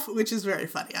himself, which is very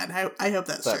funny. I hope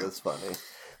that's true. That is funny.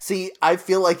 See, I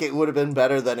feel like it would have been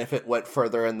better than if it went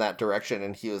further in that direction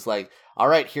and he was like, all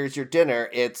right, here's your dinner.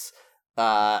 It's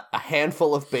a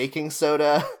handful of baking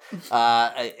soda,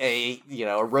 a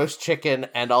roast chicken,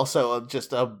 and also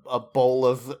just a bowl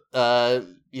of,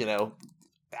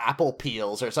 apple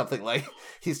peels or something. Like,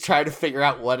 he's trying to figure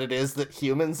out what it is that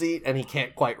humans eat and he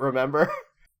can't quite remember.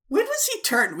 When was he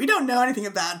turned? We don't know anything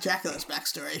about Dracula's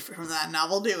backstory from that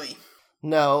novel, do we?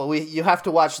 No, you have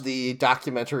to watch the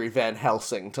documentary Van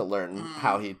Helsing to learn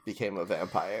how he became a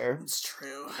vampire. It's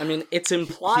true. I mean, it's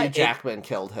implied... Hugh Jackman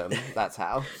killed him. That's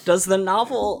how. Does the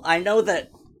novel... I know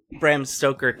that Bram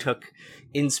Stoker took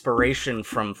inspiration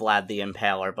from Vlad the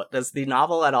Impaler, but does the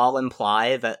novel at all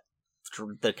imply that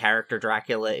the character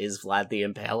Dracula is Vlad the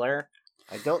Impaler?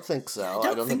 I don't think so.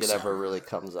 I don't think it ever really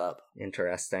comes up.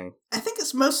 Interesting. I think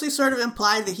it's mostly sort of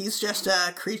implied that he's just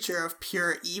a creature of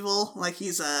pure evil, like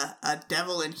he's a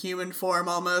devil in human form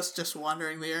almost, just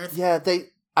wandering the earth. Yeah,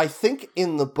 I think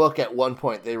in the book at one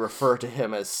point they refer to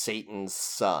him as Satan's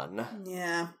son.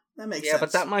 Yeah, that makes sense. Yeah,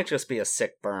 but that might just be a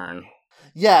sick burn.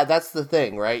 Yeah, that's the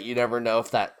thing, right? You never know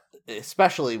if that,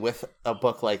 especially with a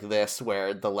book like this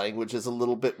where the language is a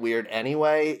little bit weird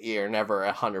anyway, you're never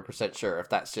 100% sure if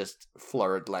that's just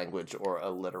slurred language or a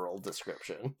literal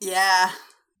description. Yeah.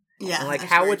 Yeah. Like,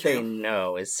 how would they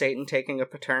know? Is Satan taking a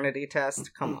paternity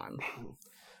test? Come on.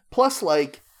 Plus,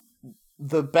 like,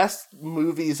 the best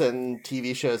movies and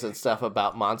TV shows and stuff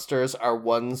about monsters are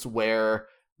ones where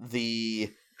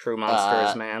the true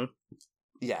monster is man.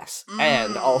 Yes,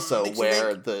 and also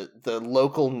where the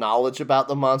local knowledge about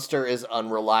the monster is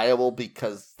unreliable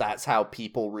because that's how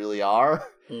people really are,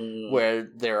 where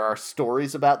there are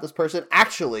stories about this person.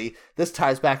 Actually, this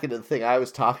ties back into the thing I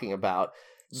was talking about.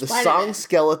 The song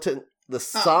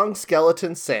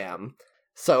Skeleton Sam.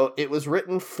 So it was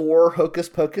written for Hocus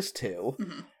Pocus 2,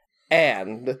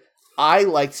 and I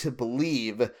like to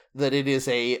believe that it is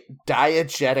a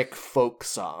diegetic folk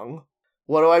song.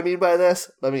 What do I mean by this?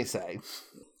 Let me say.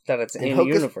 That it's in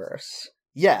universe.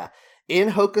 Yeah. In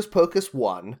Hocus Pocus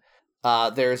 1,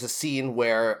 there's a scene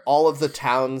where all of the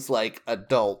town's, like,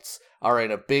 adults are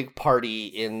in a big party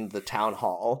in the town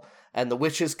hall, and the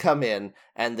witches come in,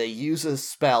 and they use a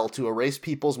spell to erase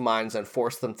people's minds and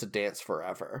force them to dance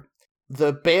forever.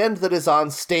 The band that is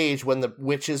on stage when the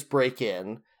witches break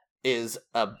in is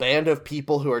a band of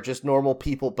people who are just normal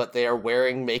people, but they are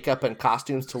wearing makeup and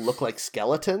costumes to look like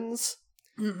skeletons.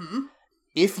 Mm-hmm.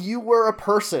 If you were a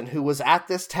person who was at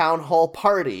this town hall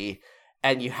party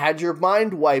and you had your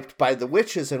mind wiped by the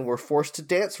witches and were forced to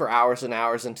dance for hours and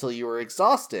hours until you were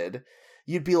exhausted,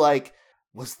 you'd be like,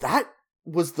 was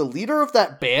the leader of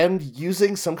that band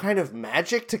using some kind of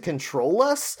magic to control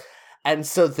us? And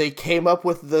so they came up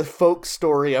with the folk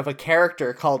story of a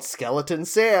character called Skeleton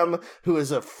Sam, who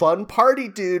is a fun party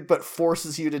dude but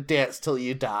forces you to dance till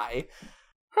you die.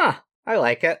 Huh, I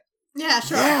like it. Yeah,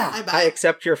 sure. Yeah. I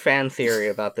accept your fan theory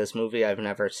about this movie I've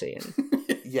never seen.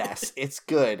 Yes, it's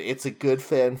good. It's a good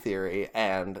fan theory,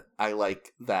 and I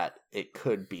like that it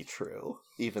could be true,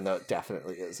 even though it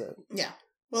definitely isn't. Yeah.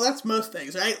 Well, that's most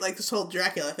things, right? Like, this whole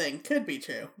Dracula thing could be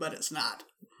true, but it's not.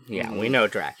 Yeah, we know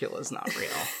Dracula's not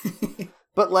real.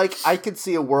 But, like, I could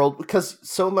see a world, because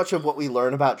so much of what we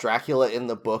learn about Dracula in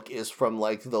the book is from,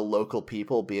 like, the local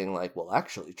people being like, well,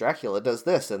 actually, Dracula does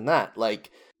this and that. Like,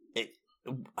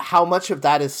 how much of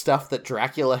that is stuff that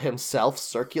Dracula himself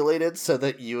circulated so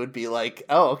that you would be like,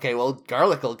 oh, okay, well,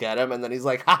 Garlic will get him, and then he's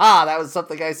like, haha, that was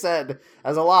something I said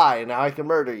as a lie, and now I can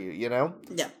murder you, you know?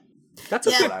 Yeah. That's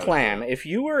a good plan. If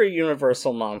you were a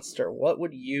universal monster, what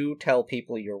would you tell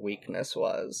people your weakness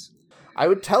was? I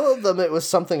would tell them it was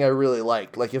something I really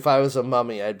liked. Like, if I was a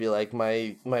mummy, I'd be like,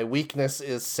 my weakness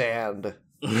is sand.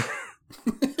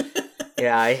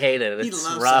 Yeah, I hate it. It's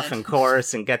rough sand. and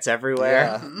coarse and gets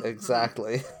everywhere. Yeah,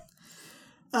 exactly.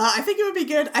 I think it would be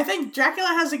good. I think Dracula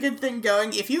has a good thing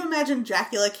going. If you imagine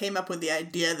Dracula came up with the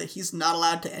idea that he's not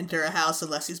allowed to enter a house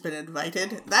unless he's been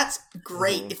invited, that's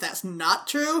great if that's not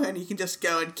true, and he can just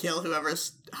go and kill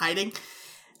whoever's hiding.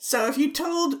 So if you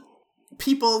told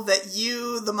people that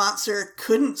you, the monster,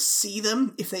 couldn't see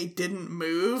them if they didn't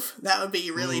move, that would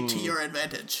be really to your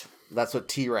advantage. That's what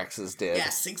T-Rexes did.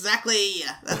 Yes, exactly.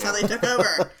 That's how they took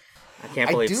over. I can't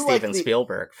believe Steven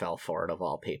Spielberg fell for it, of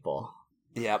all people.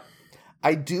 Yep.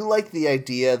 I do like the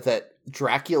idea that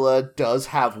Dracula does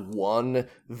have one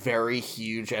very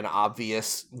huge and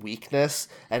obvious weakness,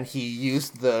 and he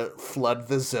used the flood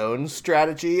the zone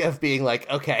strategy of being like,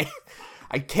 okay,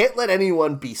 I can't let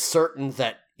anyone be certain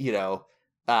that, you know,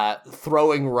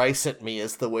 throwing rice at me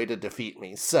is the way to defeat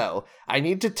me. So I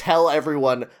need to tell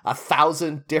everyone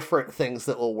 1,000 different things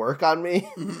that will work on me.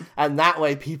 And that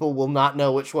way people will not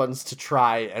know which ones to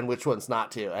try and which ones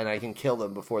not to. And I can kill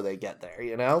them before they get there,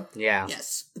 you know? Yeah.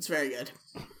 Yes, it's very good.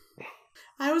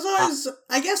 I was always,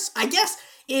 I guess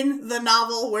in the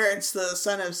novel where it's the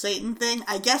son of Satan thing,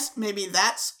 I guess maybe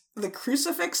that's the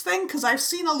crucifix thing. Because I've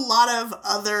seen a lot of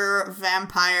other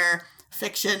vampire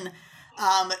fiction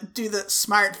do the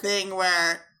smart thing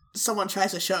where someone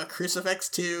tries to show a crucifix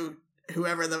to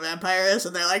whoever the vampire is,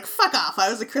 and they're like, fuck off,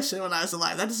 I was a Christian when I was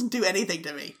alive. That doesn't do anything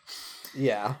to me.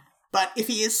 Yeah. But if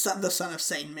he is the son of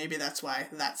Satan, maybe that's why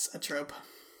that's a trope.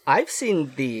 I've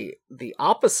seen the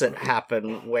opposite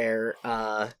happen where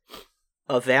a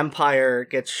a vampire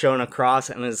gets shown a cross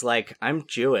and is like, I'm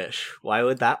Jewish. Why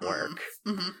would that work?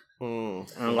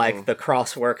 And like the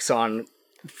cross works on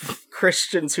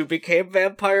Christians who became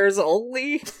vampires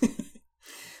only.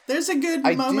 There's a good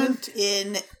moment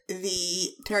in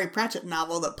the Terry Pratchett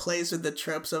novel that plays with the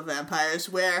tropes of vampires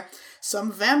where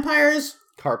some vampires...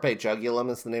 Carpe Jugulum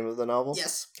is the name of the novel?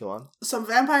 Yes. Go on. Some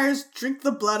vampires drink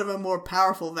the blood of a more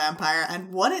powerful vampire,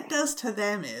 and what it does to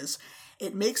them is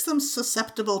it makes them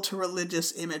susceptible to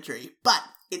religious imagery. But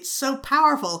it's so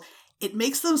powerful, it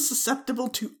makes them susceptible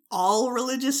to all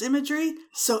religious imagery,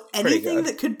 so anything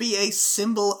that could be a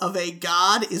symbol of a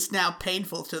god is now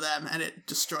painful to them, and it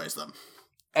destroys them.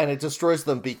 And it destroys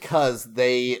them because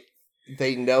they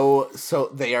know, so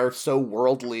they are so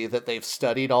worldly that they've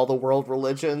studied all the world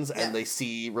religions and they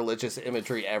see religious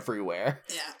imagery everywhere.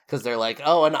 Yeah. Because they're like,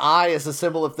 oh, an eye is a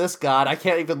symbol of this god. I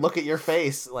can't even look at your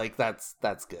face. Like, that's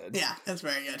good. Yeah, that's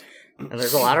very good. And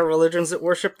there's a lot of religions that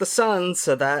worship the sun,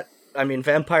 so that, I mean,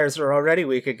 vampires are already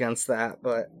weak against that,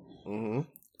 but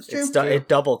it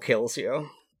double kills you.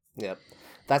 Yep.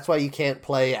 That's why you can't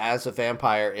play as a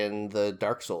vampire in the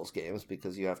Dark Souls games,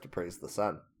 because you have to praise the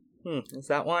sun. Is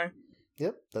that why?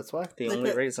 Yep, that's why. The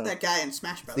only reason. That guy in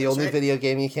Smash Bros. The only video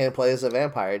game you can't play as a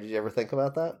vampire. Did you ever think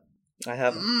about that? I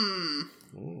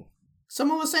haven't.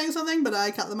 Someone was saying something, but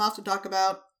I cut them off to talk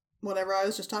about whatever I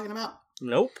was just talking about.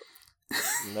 Nope.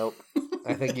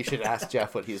 I think you should ask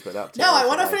Jeff what he's been up to. No, I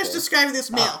want to finish describing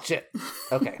this meal. Oh, shit.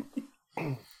 Okay.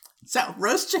 So,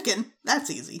 roast chicken, that's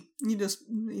easy. You just,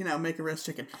 make a roast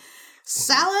chicken.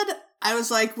 Salad, I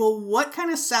was like, well, what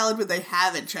kind of salad would they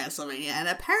have in Transylvania? And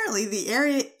apparently the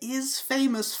area is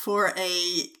famous for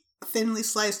a thinly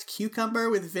sliced cucumber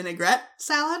with vinaigrette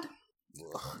salad.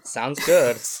 Sounds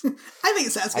good. I think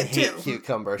it sounds good, too. I hate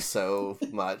cucumber so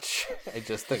much. I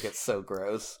just think it's so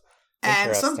gross. And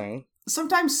Interesting.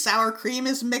 Sometimes sour cream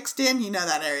is mixed in. You know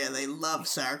that area, they love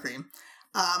sour cream.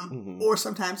 Or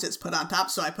sometimes it's put on top,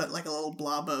 so I put like a little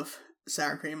blob of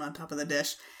sour cream on top of the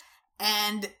dish.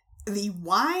 And the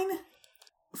wine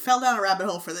fell down a rabbit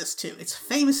hole for this too. It's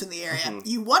famous in the area.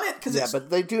 You want it because it's... Yeah, but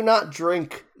they do not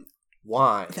drink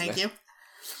wine. Thank you.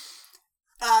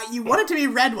 You want it to be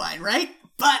red wine, right?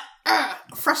 But,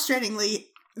 frustratingly,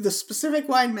 the specific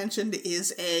wine mentioned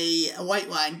is a white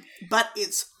wine, but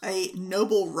it's a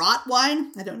noble rot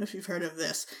wine. I don't know if you've heard of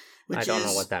this. I don't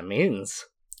know what that means.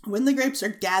 When the grapes are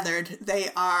gathered, they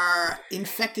are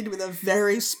infected with a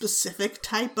very specific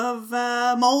type of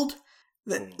mold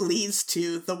that leads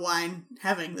to the wine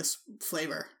having this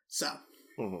flavor. So,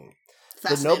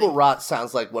 the noble rot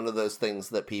sounds like one of those things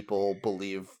that people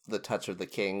believe the touch of the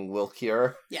king will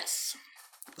cure. Yes.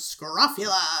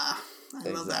 Scrofula. I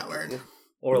love that word.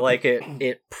 Or like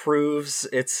it proves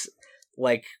it's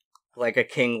like a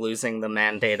king losing the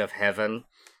mandate of heaven.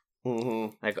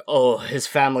 Like, oh, his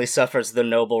family suffers the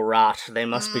noble rot. They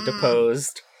must be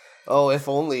deposed. Oh, if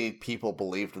only people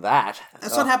believed that.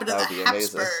 That's what happened to the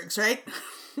Habsburgs, right?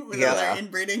 With all their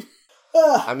inbreeding.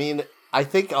 I mean, I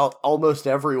think almost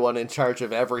everyone in charge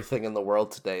of everything in the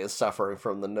world today is suffering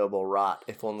from the noble rot.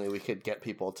 If only we could get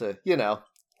people to,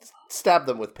 stab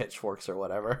them with pitchforks or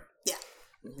whatever. Yeah.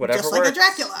 Whatever Just works. like a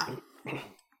Dracula.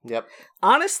 Yep.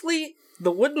 Honestly,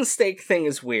 the wooden stake thing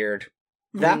is weird.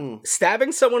 That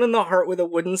stabbing someone in the heart with a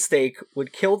wooden stake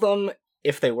would kill them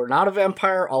if they were not a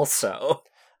vampire also.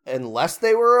 Unless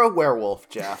they were a werewolf,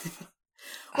 Jeff.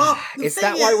 Well, is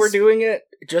that why we're doing it?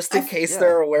 Just in case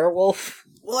they're a werewolf?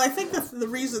 Well, I think the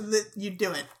reason that you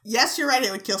do it, yes, you're right,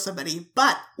 it would kill somebody,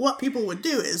 but what people would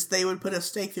do is they would put a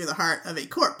stake through the heart of a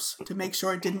corpse to make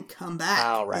sure it didn't come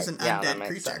back as an undead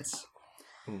creature. Sense.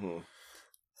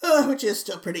 Which is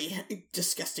still pretty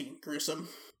disgusting and gruesome.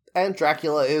 And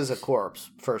Dracula is a corpse,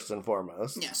 first and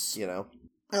foremost. Yes.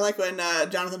 I like when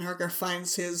Jonathan Harker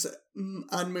finds his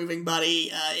unmoving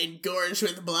body engorged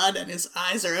with blood and his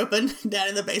eyes are open down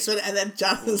in the basement, and then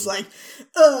Jonathan's like,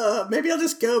 maybe I'll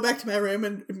just go back to my room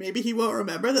and maybe he won't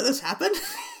remember that this happened.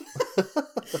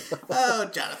 Oh,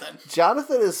 Jonathan.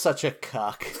 Jonathan is such a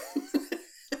cuck.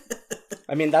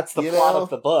 I mean, that's the plot of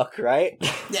the book, right?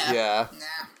 Yeah.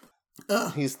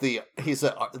 Nah. He's the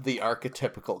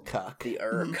archetypical cuck.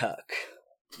 The cuck.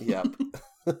 Yep.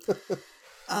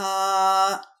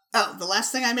 The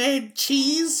last thing I made,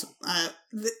 cheese.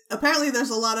 Apparently there's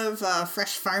a lot of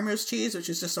fresh farmer's cheese, which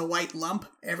is just a white lump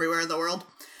everywhere in the world.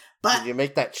 But did you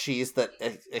make that cheese that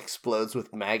explodes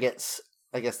with maggots?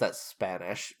 I guess that's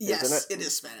Spanish, yes, isn't it? It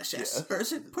is Spanish, yes. Yeah. Or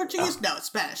is it Portuguese? No, it's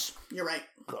Spanish. You're right.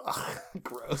 Ugh,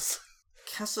 gross.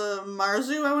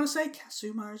 Casamarzu, I want to say.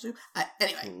 Casumarzu.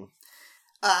 Anyway.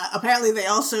 Apparently they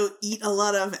also eat a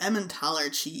lot of Emmentaler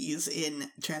cheese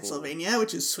in Transylvania,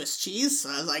 which is Swiss cheese. So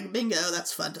I was like, bingo,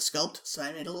 that's fun to sculpt. So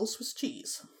I made a little Swiss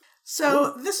cheese.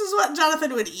 So this is what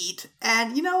Jonathan would eat.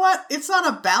 And you know what? It's not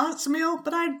a balanced meal,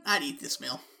 but I'd eat this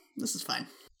meal. This is fine.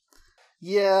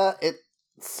 Yeah, it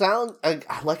sounds,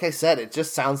 like I said, it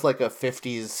just sounds like a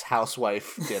 50s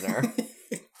housewife dinner.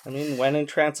 I mean, when in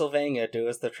Transylvania, do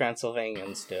as the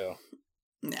Transylvanians do.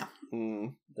 Yeah.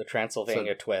 The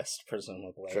Transylvania twist,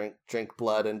 presumably. Drink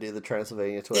blood and do the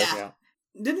Transylvania twist. Yeah.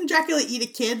 Didn't Dracula eat a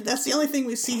kid? That's the only thing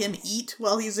we see him eat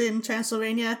while he's in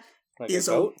Transylvania. Like is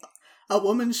a goat? A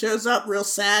woman shows up real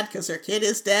sad because her kid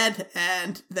is dead,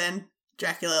 and then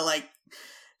Dracula,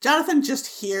 Jonathan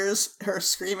just hears her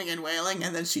screaming and wailing,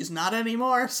 and then she's not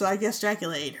anymore, so I guess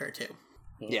Dracula ate her too.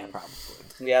 Yeah, probably.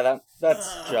 Yeah,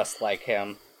 that's just like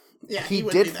him. Yeah, he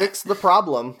did fix the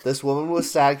problem. This woman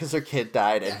was sad because her kid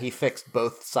died, and he fixed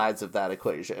both sides of that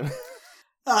equation.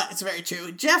 It's very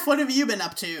true. Jeff, what have you been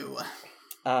up to?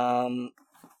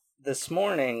 This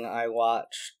morning I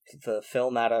watched the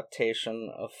film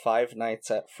adaptation of Five Nights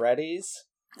at Freddy's.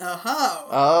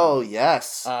 Oh,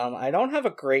 yes. I don't have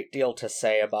a great deal to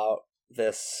say about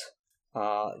this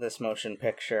motion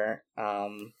picture.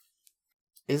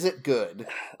 Is it good?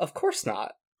 Of course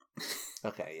not.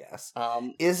 Okay, yes.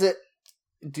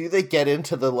 Do they get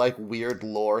into the, weird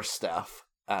lore stuff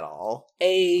at all?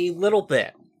 A little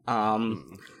bit.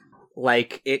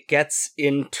 It gets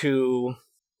into,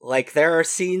 there are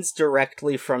scenes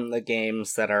directly from the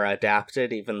games that are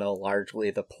adapted, even though largely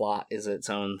the plot is its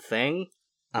own thing.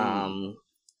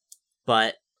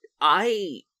 But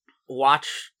I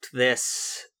watched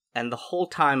this, and the whole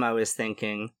time I was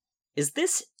thinking, is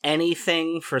this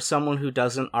anything for someone who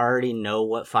doesn't already know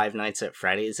what Five Nights at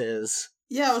Freddy's is?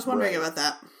 Yeah, I was wondering about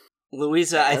that.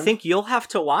 Louisa, yeah. I think you'll have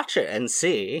to watch it and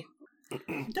see.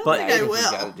 Don't think I will.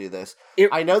 You gotta do this.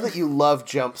 I know that you love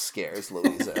jump scares,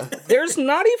 Louisa. There's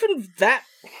not even that.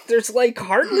 There's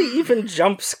hardly even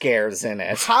jump scares in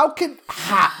it.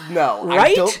 No,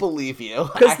 right? I don't believe you.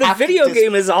 Because the video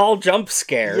game is all jump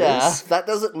scares. Yeah, that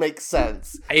doesn't make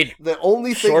sense. The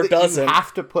only thing you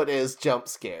have to put is jump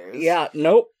scares. Yeah,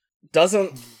 nope.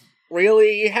 Doesn't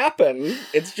really happen.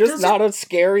 It's just not a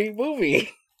scary movie.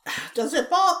 Does it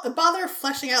bother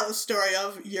fleshing out the story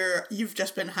of you've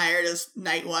just been hired as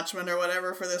night watchman or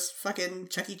whatever for this fucking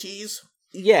Chuck E. Cheese?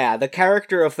 Yeah, the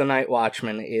character of the Night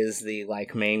Watchman is the,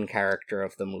 main character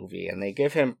of the movie, and they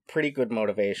give him pretty good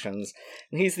motivations,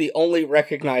 and he's the only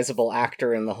recognizable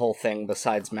actor in the whole thing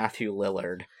besides Matthew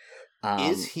Lillard.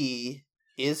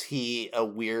 Is he a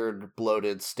weird,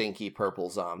 bloated, stinky purple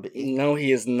zombie? No,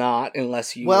 he is not,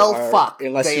 unless you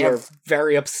are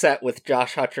very upset with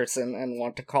Josh Hutcherson and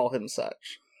want to call him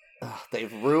such.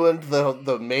 They've ruined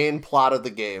the main plot of the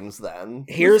games, then.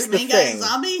 Here's the thing. Guy a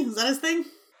zombie? Is that his thing?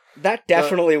 That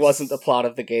definitely wasn't the plot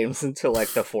of the games until,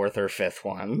 the fourth or fifth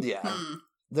one. Yeah.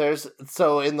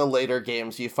 So in the later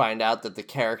games, you find out that the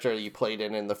character you played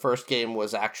in the first game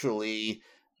was actually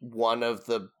one of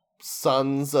the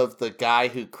sons of the guy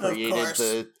who created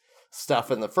the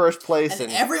stuff in the first place.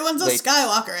 And everyone's a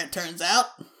Skywalker, it turns out.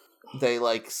 They,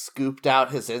 scooped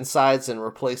out his insides and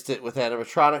replaced it with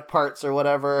animatronic parts or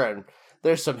whatever, and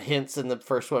there's some hints in the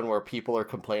first one where people are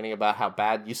complaining about how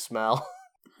bad you smell.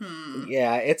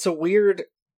 Yeah, it's a weird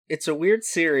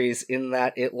series in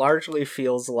that it largely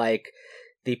feels like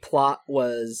the plot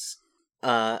was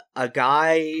a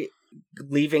guy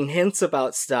leaving hints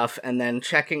about stuff and then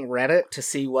checking Reddit to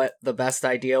see what the best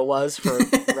idea was for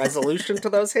resolution to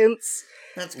those hints.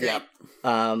 That's great.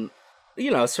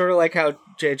 Yep. Sort of like how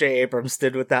J.J. Abrams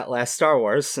did with that last Star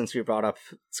Wars, since you brought up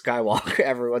Skywalker.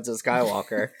 Everyone's a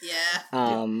Skywalker.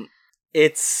 Yeah.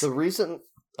 It's... The reason...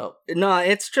 Oh. No,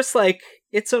 it's just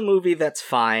it's a movie that's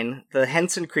fine. The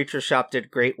Henson Creature Shop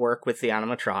did great work with the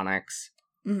animatronics.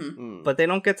 But they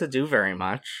don't get to do very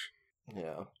much.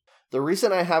 Yeah. The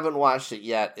reason I haven't watched it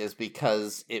yet is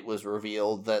because it was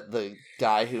revealed that the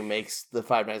guy who makes the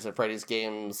Five Nights at Freddy's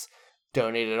games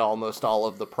donated almost all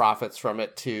of the profits from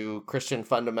it to Christian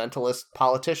fundamentalist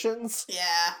politicians.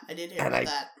 Yeah, I did hear about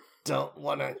that. Don't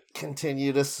want to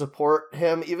continue to support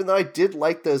him, even though I did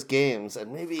like those games,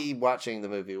 and maybe watching the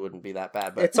movie wouldn't be that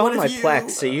bad. But it's on my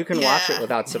Plex, so you can watch it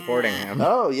without supporting him.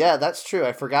 Oh, yeah, that's true.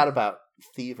 I forgot about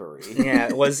thievery. Yeah,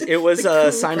 it was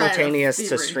a simultaneous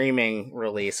to streaming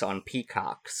release on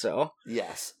Peacock, so...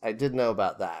 Yes, I did know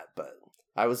about that, but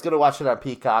I was going to watch it on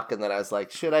Peacock, and then I was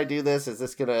like, should I do this? Is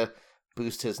this going to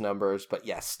boost his numbers? But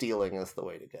yes, stealing is the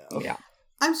way to go. Yeah.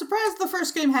 I'm surprised the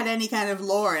first game had any kind of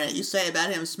lore in it, you say, about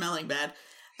him smelling bad.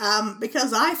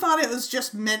 Because I thought it was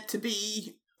just meant to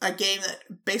be a game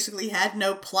that basically had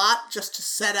no plot, just to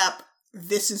set up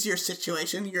this is your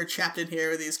situation, you're trapped in here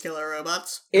with these killer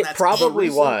robots? It probably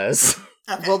was.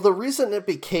 Okay. Well, the reason it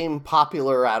became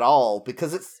popular at all,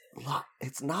 because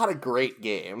it's not a great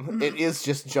game. Mm-hmm. It is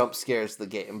just jump scares the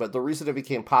game. But the reason it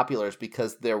became popular is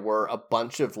because there were a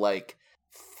bunch of, like,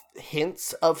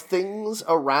 hints of things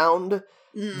around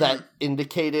that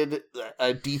indicated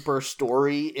a deeper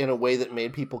story in a way that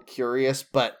made people curious,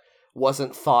 but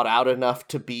wasn't thought out enough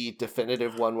to be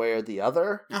definitive one way or the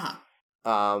other.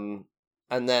 And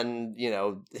then, you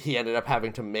know, he ended up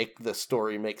having to make the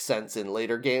story make sense in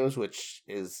later games, which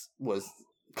was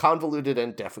convoluted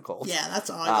and difficult. Yeah, that's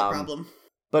always a problem.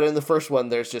 But in the first one,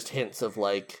 there's just hints of,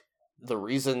 like, the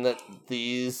reason that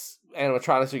these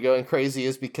animatronics are going crazy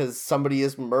is because somebody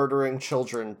is murdering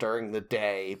children during the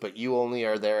day, but you only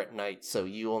are there at night, so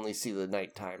you only see the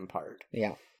nighttime part.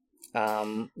 Yeah.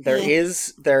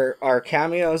 There are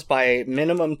cameos by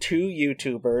minimum 2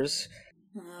 YouTubers.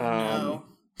 No.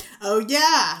 Oh,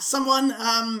 yeah. Someone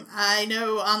I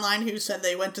know online who said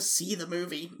they went to see the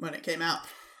movie when it came out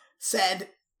said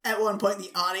at one point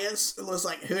the audience was,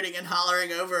 like, hooting and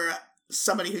hollering over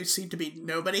somebody who seemed to be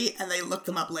nobody, and they looked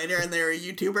them up later and they were a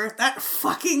YouTuber. That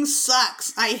fucking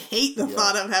sucks. I hate the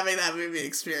thought of having that movie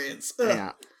experience. Ugh.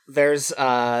 Yeah. There's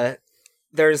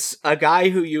a guy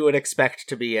who you would expect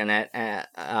to be in it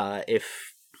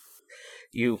if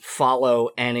you follow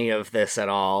any of this at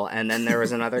all, and then there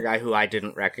was another guy who I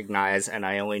didn't recognize, and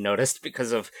I only noticed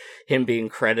because of him being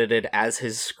credited as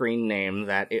his screen name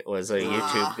that it was a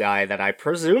YouTube guy that I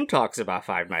presume talks about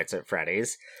Five Nights at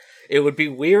Freddy's. It would be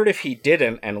weird if he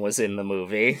didn't and was in the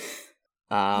movie.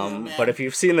 But if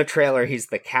you've seen the trailer, he's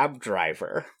the cab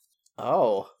driver.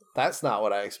 Oh, that's not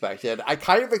what I expected. I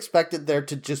kind of expected there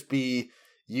to just be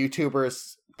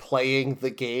YouTubers playing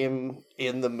the game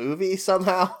in the movie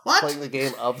somehow. What? Playing the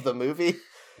game of the movie.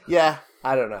 Yeah,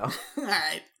 I don't know.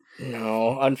 Alright.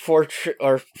 No,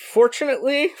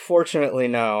 fortunately,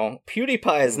 no.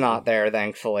 PewDiePie is not there,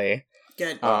 thankfully.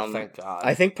 Good. Thank God.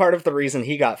 I think part of the reason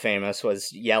he got famous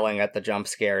was yelling at the jump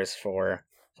scares for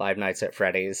Five Nights at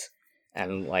Freddy's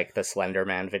and, like, the Slender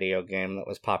Man video game that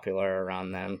was popular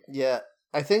around then. Yeah,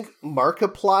 I think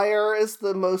Markiplier is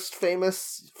the most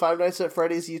famous Five Nights at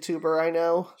Freddy's YouTuber I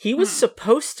know. He was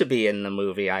supposed to be in the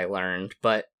movie, I learned,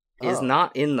 but is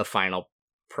not in the final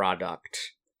product.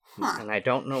 And I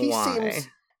don't know why.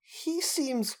 He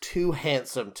seems too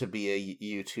handsome to be a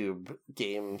YouTube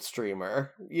game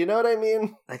streamer. You know what I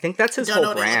mean? I think that's his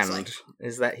whole brand, like.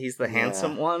 is that he's the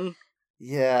handsome one.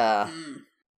 Yeah.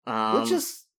 Which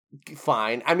is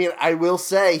fine. I mean, I will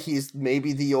say he's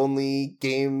maybe the only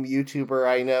game YouTuber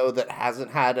I know that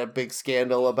hasn't had a big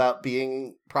scandal about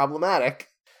being problematic.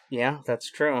 Yeah,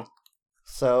 that's true.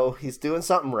 So he's doing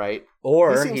something right.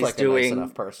 Or he's like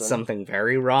doing something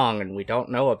very wrong and we don't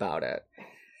know about it.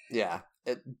 Yeah.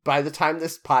 By the time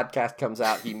this podcast comes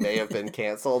out, he may have been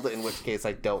canceled, in which case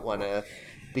I don't want to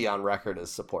be on record as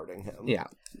supporting him. Yeah.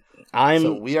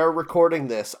 So we are recording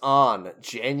this on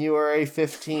January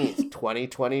 15th,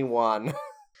 2021.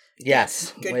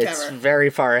 Yes. Good it's cover.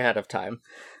 Very far ahead of time.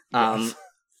 Yes.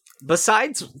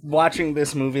 Besides watching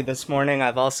this movie this morning,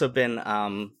 I've also been,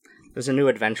 there's a new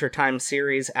Adventure Time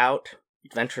series out.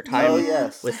 Adventure Time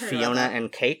with Fiona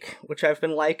and Cake, which I've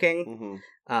been liking.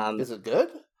 Mm-hmm. Is it good?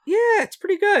 Yeah, it's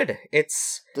pretty good. It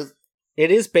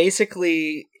is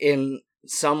basically, in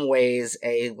some ways,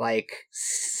 a, like,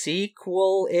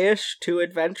 sequel-ish to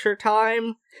Adventure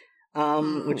Time,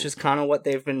 which is kind of what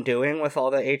they've been doing with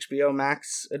all the HBO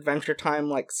Max Adventure Time,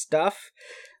 like, stuff.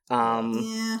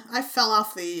 Yeah, I fell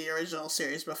off the original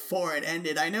series before it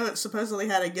ended. I know it supposedly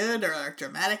had a good or a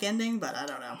dramatic ending, but I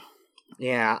don't know.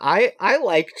 Yeah, I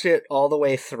liked it all the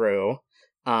way through.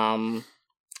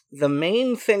 The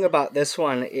main thing about this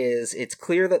one is it's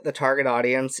clear that the target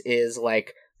audience is,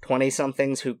 like,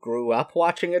 20-somethings who grew up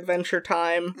watching Adventure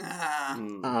Time,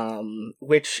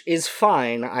 which is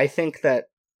fine. I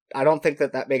don't think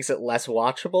that makes it less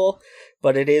watchable,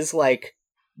 but it is, like,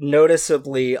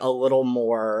 noticeably a little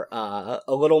more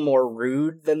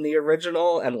rude than the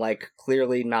original, and, like,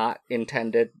 clearly not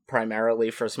intended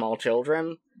primarily for small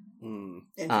children.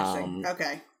 Interesting.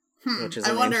 Okay. Which is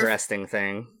an interesting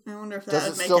thing. I wonder if that Does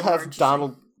would it make still it more have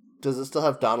interesting. Does it still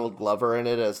have Donald Glover in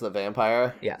it as the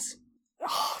vampire? Yes.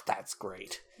 Oh, that's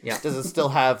great. Yeah. Does it still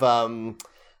have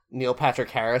Neil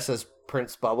Patrick Harris as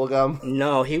Prince Bubblegum?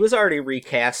 No, he was already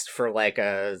recast for, like,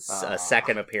 a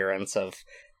second appearance of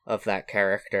that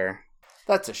character.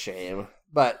 That's a shame.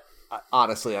 But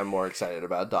honestly, I'm more excited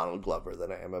about Donald Glover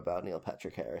than I am about Neil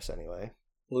Patrick Harris anyway.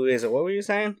 Louisa, what were you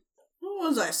saying? What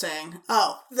was I saying?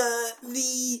 Oh,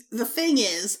 the thing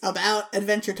is about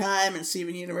Adventure Time and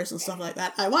Steven Universe and stuff like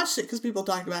that. I watched it because people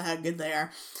talked about how good they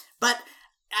are. but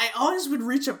I always would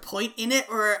reach a point in it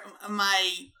where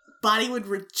my body would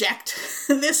reject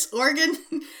this organ.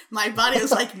 My body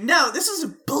was like, no, this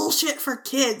is bullshit for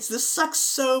kids. This sucks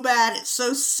so bad. It's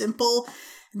so simple.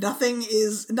 Nothing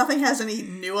has any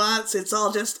nuance. It's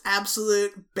all just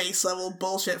absolute base level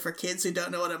bullshit for kids who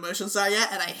don't know what emotions are yet,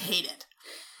 and I hate it.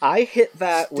 I hit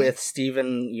that with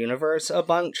Steven Universe a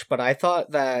bunch, but I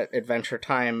thought that Adventure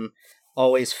Time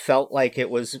always felt like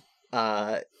it was,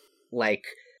 like,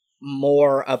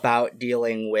 more about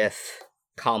dealing with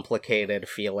complicated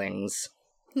feelings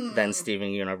than Steven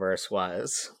Universe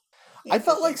was. I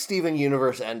felt like Steven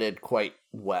Universe ended quite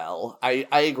well. I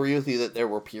agree with you that there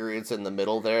were periods in the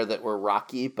middle there that were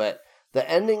rocky, but the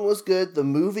ending was good. The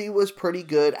movie was pretty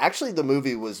good. Actually, the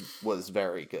movie was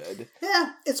very good.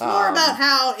 Yeah, it's more about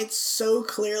how it's so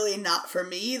clearly not for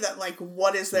me that, like,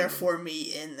 what is there for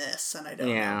me in this? And I don't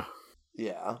know.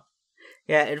 Yeah.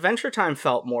 Yeah, Adventure Time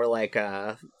felt more like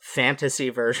a fantasy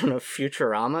version of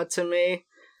Futurama to me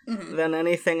than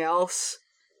anything else.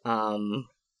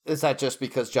 Is that just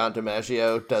because John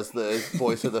DiMaggio does the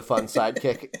voice of the fun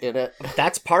sidekick in it?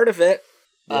 That's part of it.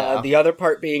 Yeah. The other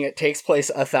part being it takes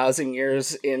place 1,000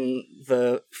 years in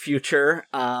the future,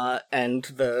 and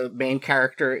the main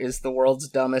character is the world's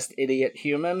dumbest idiot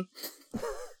human.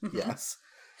 Yes.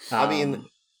 I mean,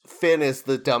 Finn is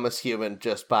the dumbest human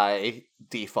just by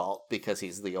default because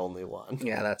he's the only one.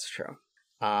 Yeah, that's true.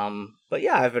 But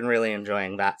yeah, I've been really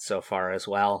enjoying that so far as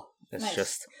well. It's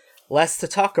just less to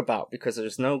talk about because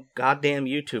there's no goddamn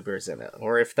YouTubers in it.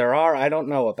 Or if there are, I don't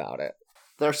know about it.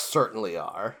 There certainly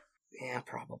are. Yeah,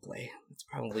 probably. It's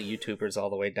probably YouTubers all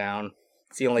the way down.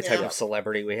 It's the only type of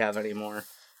celebrity we have anymore.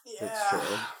 Yeah. It's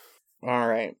true. All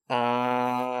right.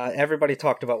 Everybody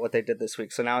talked about what they did this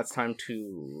week, so now it's time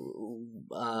to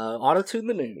auto-tune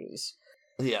the news.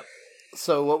 Yep.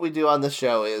 So what we do on the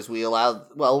show is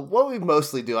what we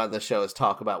mostly do on the show is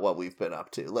talk about what we've been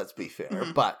up to, let's be fair.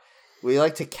 But we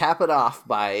like to cap it off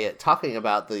by talking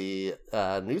about the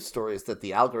news stories that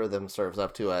the algorithm serves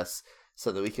up to us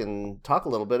so that we can talk a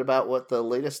little bit about what the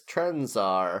latest trends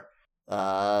are.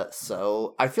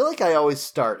 So I feel like I always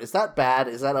start. Is that bad?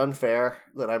 Is that unfair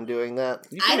that I'm doing that?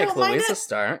 You can make Louisa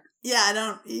start. Yeah, I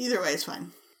don't. Either way is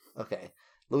fine. Okay.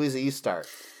 Louisa, you start.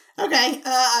 Okay,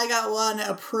 I got one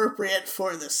appropriate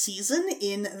for the season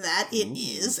in that it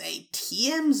is a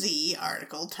TMZ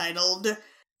article titled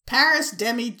Paris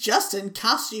Demi Justin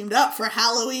costumed up for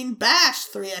Halloween bash!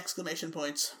 3 exclamation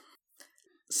points.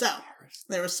 So,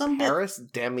 there was some Paris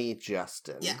Demi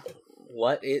Justin. Yeah.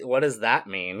 What does that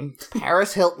mean?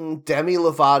 Paris Hilton, Demi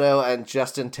Lovato, and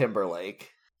Justin Timberlake.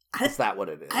 Is that what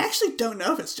it is? I actually don't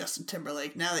know if it's Justin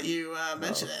Timberlake now that you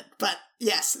mention it. But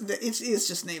yes, it's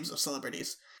just names of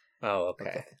celebrities. Oh,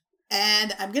 okay.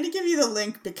 And I'm going to give you the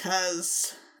link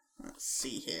because, let's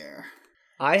see here.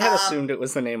 I had assumed it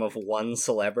was the name of one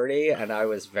celebrity, and I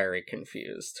was very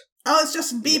confused. Oh, it's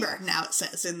Justin Bieber, now it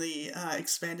says in the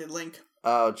expanded link.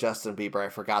 Oh, Justin Bieber. I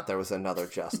forgot there was another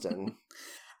Justin.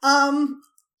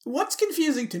 What's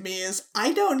confusing to me is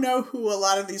I don't know who a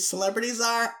lot of these celebrities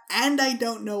are, and I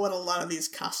don't know what a lot of these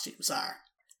costumes are.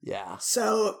 Yeah.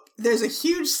 So there's a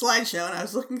huge slideshow, and I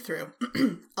was looking through.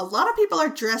 A lot of people are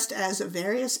dressed as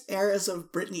various eras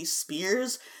of Britney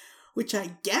Spears, which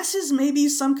I guess is maybe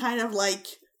some kind of, like,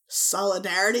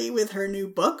 solidarity with her new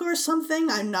book or something.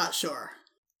 I'm not sure.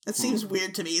 It seems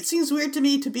weird to me. It seems weird to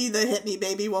me to be the hit me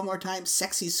baby one more time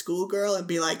sexy schoolgirl and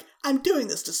be like, I'm doing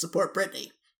this to support Britney.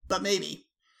 But maybe.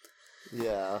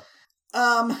 Yeah.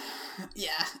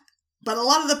 Yeah. But a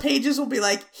lot of the pages will be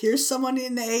like, here's someone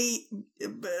in a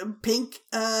pink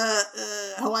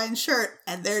Hawaiian shirt,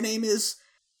 and their name is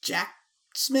Jack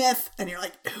Smith. And you're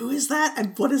like, who is that?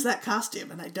 And what is that costume?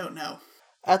 And I don't know.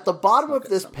 At the bottom of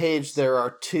this page, there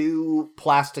are 2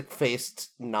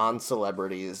 plastic-faced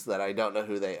non-celebrities that I don't know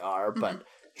who they are, but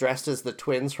dressed as the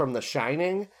twins from The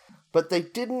Shining. But they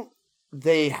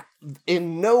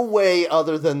in no way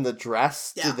other than the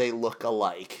dress do they look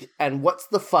alike. And what's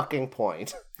the fucking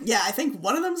point? Yeah, I think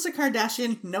one of them is a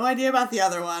Kardashian. No idea about the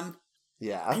other one.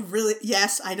 Yeah.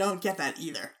 I don't get that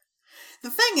either. The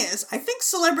thing is, I think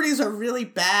celebrities are really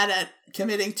bad at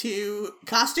committing to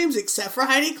costumes, except for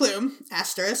Heidi Klum,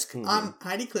 asterisk, on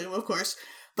Heidi Klum, of course.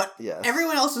 But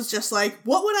everyone else is just like,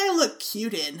 what would I look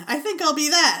cute in? I think I'll be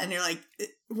that. And you're like,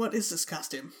 what is this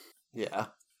costume? Yeah.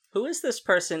 Who is this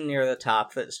person near the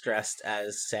top that's dressed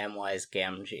as Samwise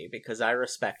Gamgee? Because I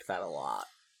respect that a lot.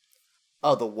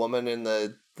 Oh, the woman in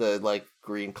the like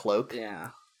green cloak? Yeah.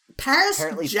 Paris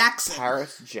Jackson.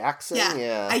 Paris Jackson?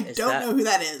 Yeah. I don't know who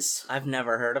that is. I've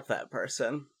never heard of that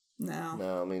person. No.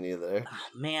 No, me neither.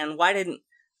 Oh, man, why didn't...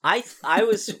 I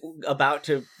was about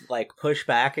to, like, push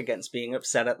back against being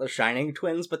upset at the Shining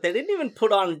Twins, but they didn't even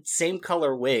put on same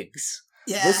color wigs.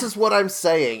 Yeah. This is what I'm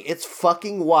saying. It's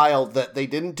fucking wild that they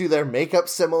didn't do their makeup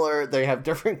similar. They have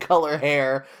different color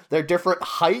hair. They're different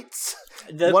heights.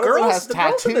 The One girls, of them has the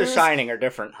tattoos. girls in The Shining are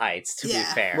different heights, to be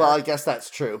fair. Well, I guess that's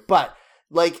true. But,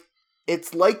 like,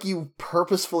 it's like you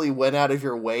purposefully went out of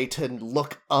your way to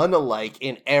look unalike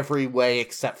in every way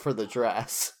except for the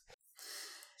dress.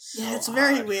 Yeah, it's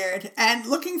very weird. And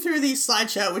looking through the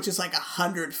slideshow, which is like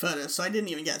 100 photos, so I didn't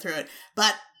even get through it,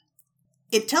 but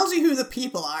it tells you who the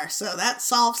people are, so that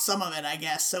solves some of it, I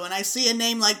guess. So when I see a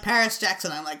name like Paris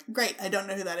Jackson, I'm like, great, I don't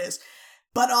know who that is.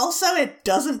 But also, it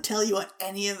doesn't tell you what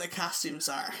any of the costumes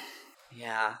are.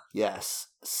 Yeah. Yes.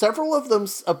 Several of them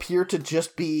appear to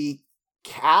just be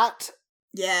cat.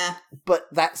 Yeah. But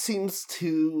that seems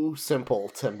too simple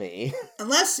to me.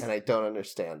 Unless... and I don't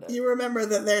understand it. You remember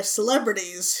that they're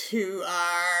celebrities who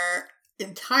are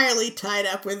entirely tied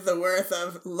up with the worth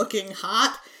of looking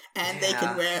hot, and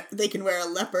they can wear a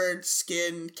leopard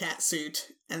skin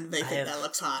catsuit, and they think that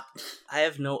looks hot. I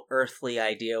have no earthly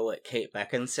idea what Kate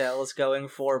Beckinsale is going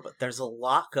for, but there's a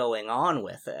lot going on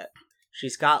with it.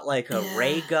 She's got, like, a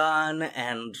ray gun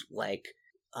and, like,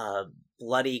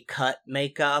 bloody cut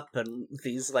makeup and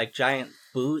these, like, giant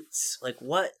boots. Like,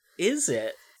 what is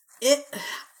it?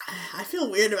 I feel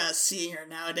weird about seeing her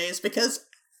nowadays, because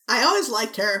I always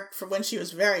liked her from when she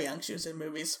was very young. She was in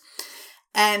movies.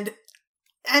 And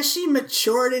as she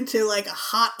matured into, like, a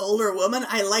hot older woman,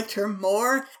 I liked her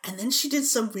more. And then she did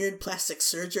some weird plastic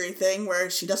surgery thing where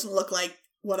she doesn't look like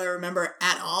what I remember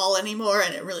at all anymore,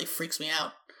 and it really freaks me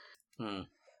out.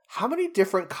 How many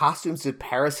different costumes did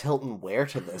Paris Hilton wear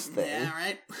to this thing? Yeah,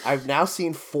 right? I've now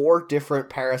seen 4 different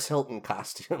Paris Hilton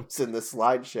costumes in this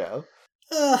slideshow.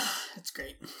 It's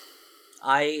great.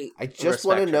 I just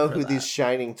want to know who these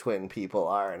Shining Twin people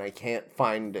are, and I can't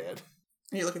find it.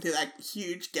 You're looking through that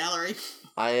huge gallery.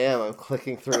 I am. I'm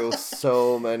clicking through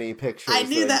so many pictures. I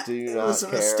knew that I do it not was a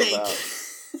care mistake.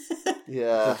 About.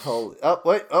 Yeah.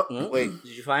 Wait.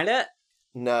 Did you find it?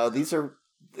 No, this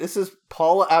is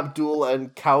Paula Abdul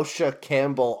and Kausha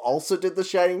Campbell also did the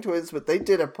Shining Twins, but they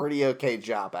did a pretty okay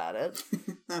job at it.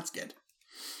 That's good.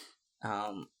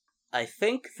 I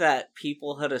think that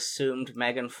people had assumed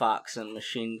Megan Fox and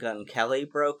Machine Gun Kelly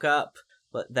broke up,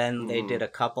 but then they did a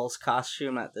couple's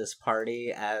costume at this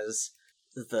party as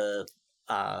the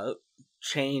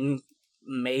chain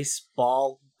mace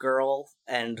ball girl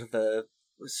and the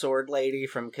sword lady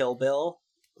from Kill Bill.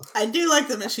 I do like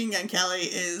that Machine Gun Kelly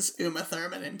is Uma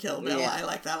Thurman in Kill Bill. Yeah. I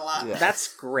like that a lot. Yeah.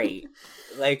 That's great.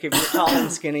 Like, if you're tall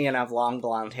and skinny and have long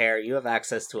blonde hair, you have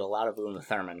access to a lot of Uma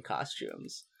Thurman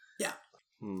costumes. Yeah.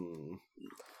 I'm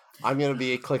going to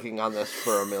be clicking on this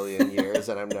for a million years,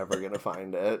 and I'm never going to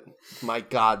find it. My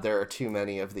God, there are too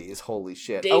many of these. Holy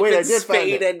shit. David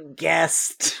Spade and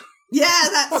Guest. Yeah,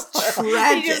 that's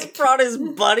tragic. He just brought his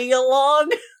buddy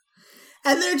along.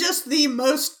 And they're just the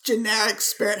most generic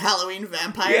Spirit Halloween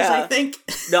vampires, I think.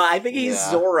 No, I think he's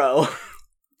Zorro.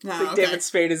 No, I think David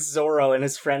Spade is Zorro, and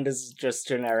his friend is just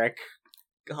generic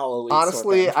Halloween.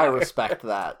 Honestly, I respect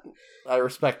that. I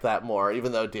respect that more,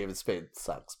 even though David Spade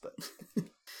sucks. But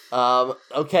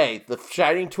okay, the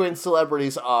Shining Twin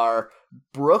celebrities are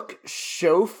Brooke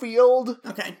Schofield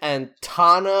and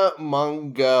Tana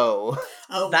Mungo.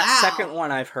 Oh, that second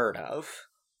one I've heard of.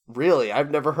 Really?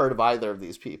 I've never heard of either of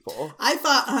these people. I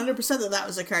thought 100% that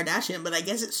was a Kardashian, but I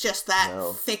guess it's just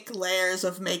that thick layers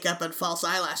of makeup and false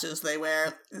eyelashes they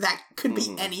wear. That could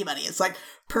be anybody. It's like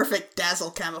perfect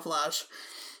dazzle camouflage.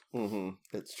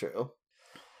 It's true.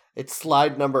 It's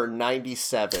slide number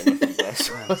 97.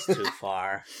 That's too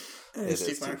far. It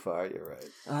is too far, you're right.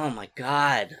 Oh my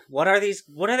God. What are these?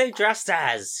 What are they dressed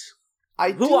as?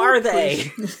 Who are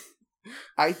they?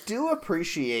 I do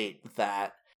appreciate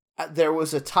that. There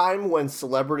was a time when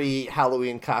celebrity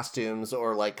Halloween costumes,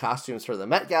 or like costumes for the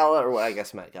Met Gala, or I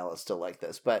guess Met Gala is still like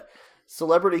this, but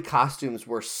celebrity costumes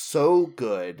were so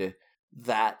good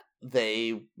that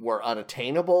they were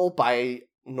unattainable by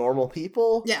normal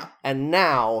people. Yeah. And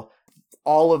now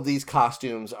all of these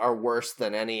costumes are worse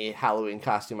than any Halloween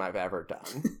costume I've ever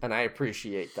done. And I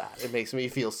appreciate that. It makes me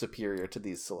feel superior to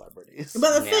these celebrities.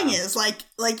 But the thing is, like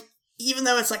even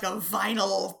though it's like a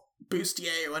vinyl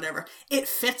bustier or whatever, it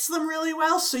fits them really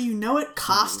well, so you know it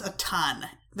cost a ton.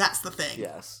 That's the thing.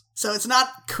 Yes. So it's not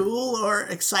cool or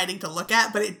exciting to look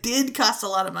at, but it did cost a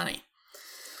lot of money.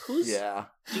 Do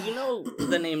you know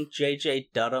the name J.J.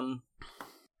 Dudham?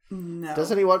 No.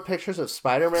 Doesn't he want pictures of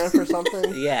Spider-Man for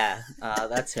something? Yeah,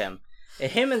 that's him.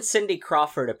 Him and Cindy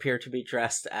Crawford appear to be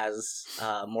dressed as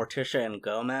Morticia and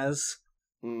Gomez.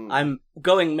 I'm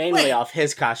going mainly Wait. off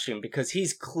his costume because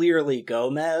he's clearly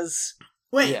Gomez.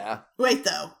 Wait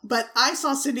though. But I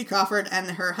saw Cindy Crawford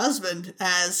and her husband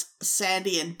as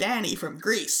Sandy and Danny from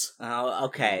Grease. Oh,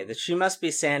 okay. She must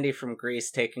be Sandy from Grease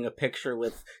taking a picture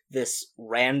with this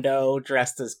rando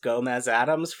dressed as Gomez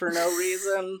Adams for no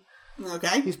reason.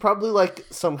 Okay. He's probably like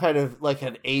some kind of like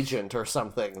an agent or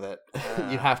something that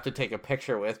you have to take a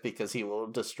picture with because he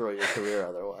will destroy your career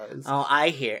otherwise. Oh,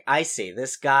 I see.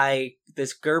 This guy,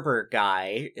 this Gerber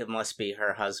guy, it must be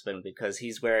her husband because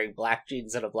he's wearing black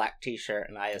jeans and a black t-shirt,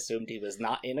 and I assumed he was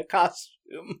not in a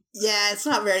costume. Yeah, it's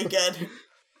not very good.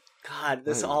 God,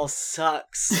 this all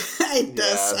sucks. It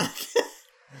does suck.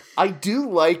 I do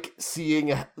like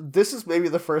seeing... This is maybe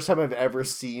the first time I've ever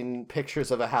seen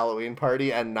pictures of a Halloween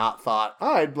party and not thought,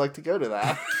 I'd like to go to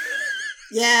that.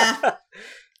 Yeah.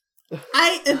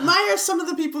 I admire some of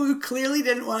the people who clearly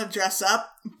didn't want to dress up,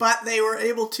 but they were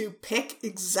able to pick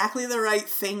exactly the right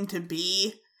thing to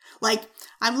be. Like,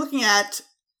 I'm looking at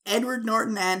Edward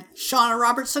Norton and Shauna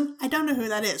Robertson. I don't know who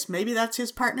that is. Maybe that's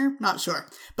his partner? Not sure.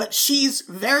 But she's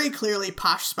very clearly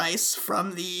Posh Spice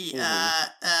from the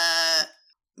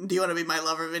Do You Want to Be My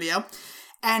Lover video.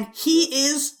 And he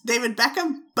is David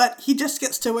Beckham, but he just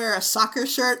gets to wear a soccer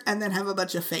shirt and then have a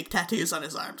bunch of fake tattoos on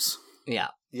his arms. Yeah.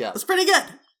 That's pretty good.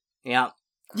 Yeah.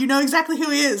 You know exactly who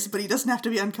he is, but he doesn't have to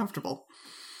be uncomfortable.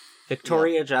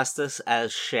 Victoria Justice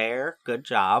as Cher. Good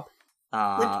job.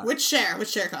 Which Cher? Which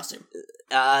Cher costume?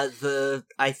 I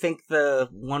think the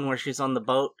one where she's on the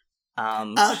boat.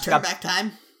 Turn Back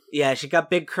Time. Yeah, she got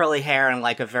big curly hair and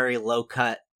like a very low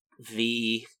cut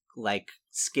V, like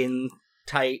skin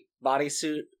tight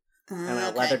bodysuit and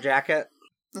a leather jacket.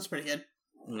 That's pretty good.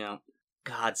 Yeah.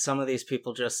 God, some of these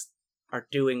people just are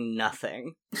doing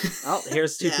nothing. Oh,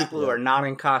 here's two people who are not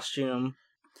in costume.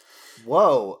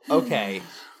 Whoa, okay.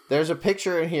 There's a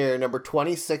picture in here, number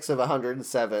 26 of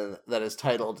 107, that is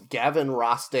titled Gavin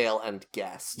Rossdale and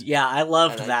Guest. Yeah, I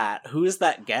love that. Who is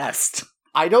that guest?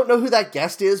 I don't know who that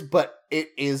guest is, but it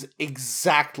is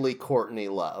exactly Courtney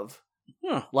Love.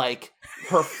 Like,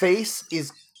 her face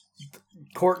is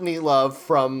Courtney Love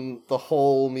from the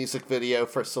whole music video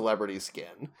for Celebrity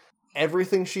Skin.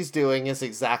 Everything she's doing is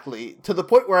exactly, to the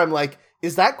point where I'm like,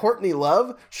 is that Courtney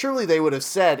Love? Surely they would have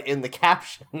said in the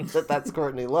caption that that's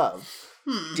Courtney Love.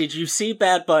 Did you see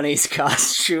Bad Bunny's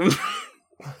costume?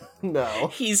 No.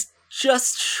 He's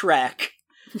just Shrek.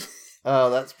 Oh,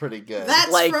 that's pretty good.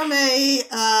 That's from a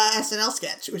SNL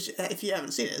sketch, which, if you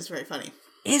haven't seen it, is very funny.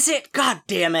 Is it? God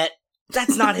damn it.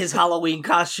 That's not his Halloween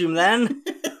costume, then.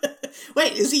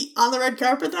 Wait, is he on the red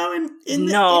carpet, though?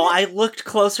 No, I looked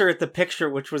closer at the picture,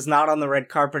 which was not on the red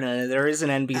carpet, and there is an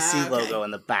NBC logo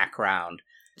in the background.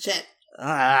 Shit.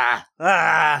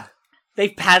 They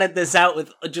padded this out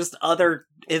with just other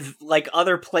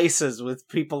places with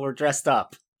people who were dressed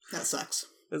up. That sucks.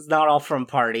 It's not all from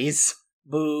parties.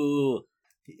 Boo.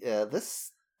 Yeah,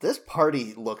 this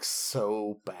party looks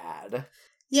so bad.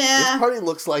 Yeah. This party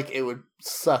looks like it would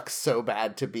suck so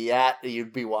bad to be at.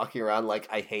 You'd be walking around like,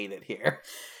 I hate it here.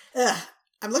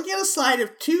 I'm looking at a slide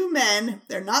of two men.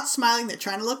 They're not smiling. They're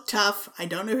trying to look tough. I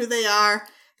don't know who they are.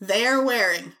 They are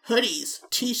wearing hoodies,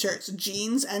 t-shirts,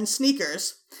 jeans, and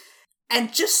sneakers.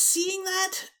 And just seeing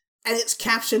that, and it's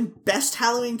captioned Best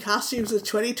Halloween Costumes of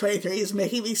 2023 is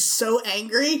making me so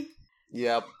angry.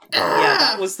 Yep. Yeah,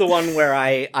 that was the one where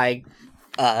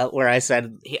I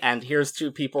said, and here's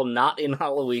two people not in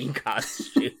Halloween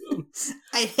costumes.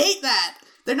 I hate that.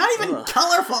 They're not even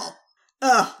colorful.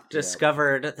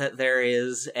 Discovered that there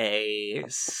is a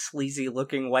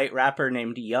sleazy-looking white rapper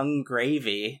named Young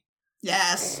Gravy.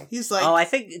 Yes, he's like. Oh, I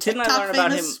think didn't I learn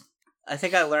about him? famous? I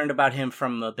think I learned about him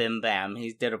from Bim Bam.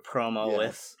 He did a promo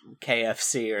with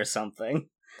KFC or something.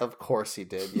 Of course he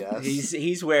did. Yes.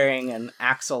 He's wearing an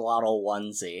axolotl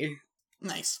onesie.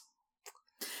 Nice.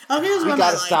 Oh, here's we one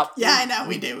gotta I like. stop. Yeah, I know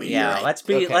we do. Yeah, right. let's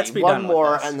be one done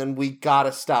more, with this. and then we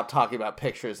gotta stop talking about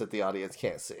pictures that the audience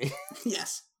can't see.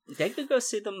 Yes. They could go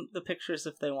see the pictures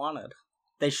if they wanted.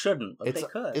 They shouldn't, but they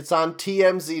could. It's on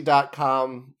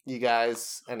TMZ.com, you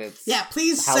guys, and it's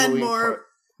Please Halloween send more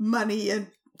money and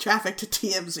traffic to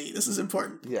TMZ. This is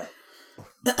important. Yeah.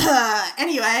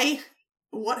 Anyway,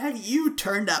 what have you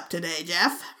turned up today,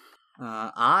 Jeff?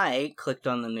 I clicked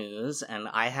on the news, and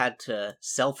I had to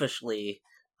selfishly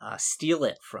steal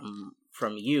it from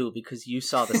you because you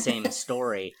saw the same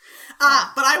story. But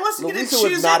I wasn't going to choose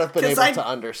would not it have been because able I to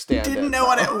understand didn't know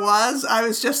what it was. I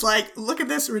was just like, look at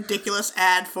this ridiculous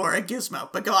ad for a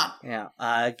gizmo. But go on. Yeah,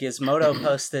 Gizmodo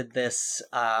posted this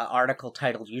article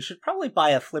titled, "You should probably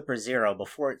buy a Flipper Zero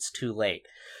before it's too late."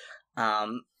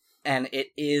 And it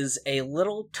is a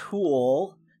little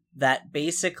tool that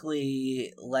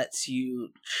basically lets you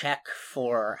check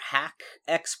for hack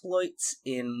exploits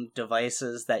in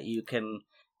devices that you can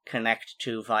connect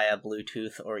to via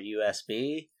Bluetooth or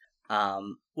USB,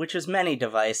 which is many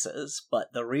devices.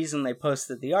 But the reason they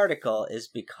posted the article is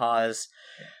because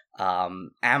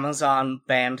Amazon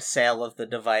banned sale of the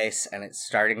device, and it's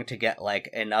starting to get like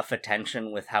enough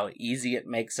attention with how easy it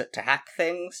makes it to hack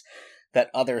things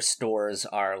that other stores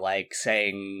are like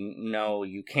saying, no,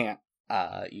 you can't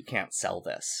sell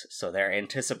this. So they're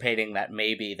anticipating that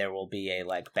maybe there will be a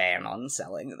like ban on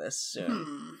selling this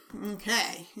soon.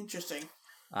 Okay, interesting.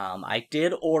 I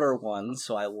did order one,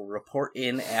 so I will report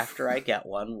in after I get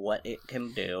one what it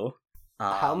can do.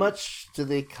 How much do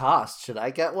they cost? Should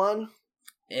I get one?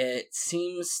 It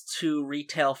seems to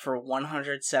retail for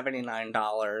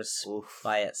 $179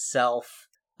 by itself.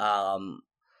 But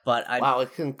wow,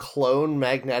 it can clone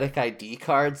magnetic ID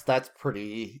cards? That's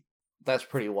pretty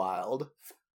wild.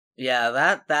 Yeah,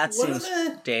 that What seems are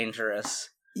the dangerous.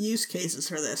 use cases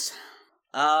for this?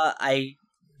 I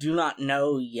do not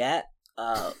know yet,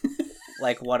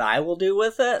 like what I will do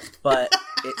with it, but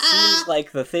it seems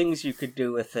like the things you could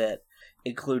do with it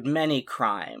include many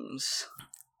crimes.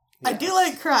 Yes. I do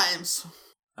like crimes.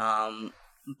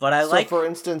 But I like... for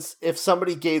instance, if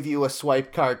somebody gave you a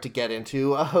swipe card to get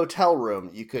into a hotel room,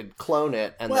 you could clone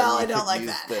it, and then you could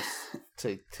use this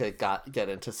to get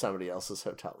into somebody else's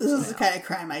hotel room. This is the kind of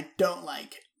crime I don't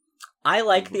like. I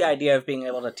like the idea of being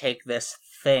able to take this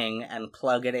thing and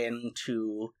plug it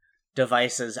into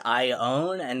devices I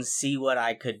own and see what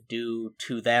I could do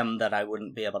to them that I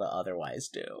wouldn't be able to otherwise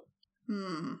do.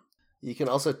 You can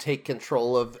also take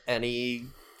control of any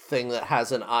thing that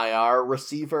has an IR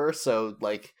receiver, so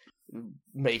like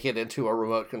make it into a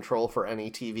remote control for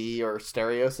any TV or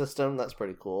stereo system. That's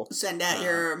pretty cool. Send out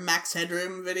your max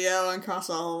headroom video across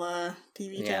all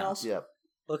TV channels. Yep.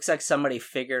 Looks like somebody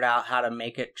figured out how to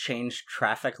make it change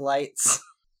traffic lights.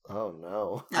 Oh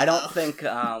no. I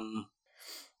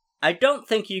don't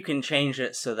think you can change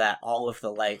it so that all of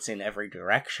the lights in every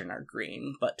direction are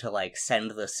green, but to like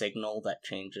send the signal that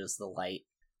changes the light.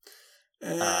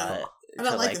 I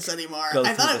don't like this anymore. Go I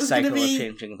through thought the it was cycle going to be of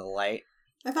changing the light.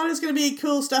 I thought it was going to be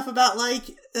cool stuff about like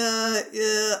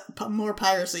more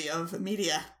piracy of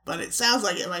media, but it sounds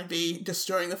like it might be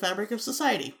destroying the fabric of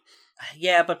society.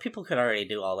 Yeah, but people could already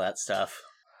do all that stuff.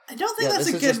 I don't think that's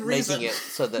a good reason. Making it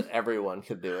so that everyone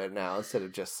could do it now instead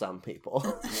of just some people.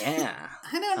 Yeah.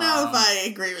 I don't know if I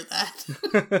agree with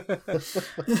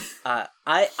that.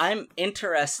 I'm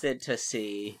interested to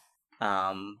see,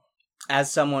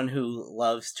 as someone who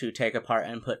loves to take apart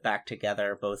and put back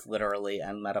together, both literally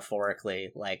and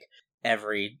metaphorically, like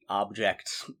every object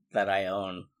that I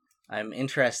own, I'm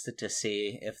interested to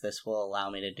see if this will allow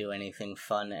me to do anything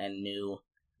fun and new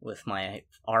with my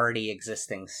already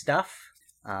existing stuff.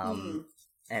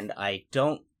 And I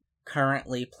don't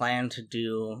currently plan to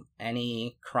do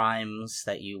any crimes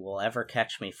that you will ever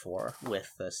catch me for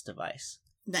with this device.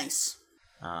 Nice.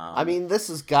 I mean, this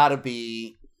has got to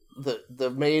be the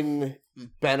main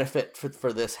benefit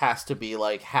for this has to be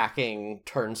like hacking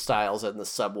turnstiles in the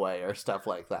subway or stuff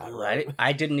like that, right?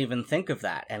 I didn't even think of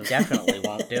that, and definitely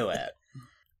won't do it.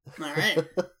 All right.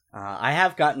 I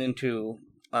have gotten into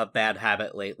a bad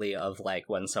habit lately of like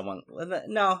when someone...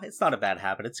 No, it's not a bad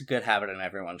habit. It's a good habit and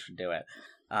everyone should do it.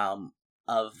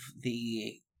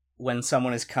 When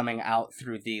someone is coming out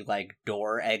through the like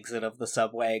door exit of the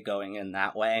subway going in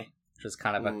that way, which is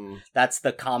kind of that's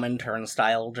the common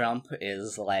turnstile jump,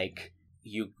 is like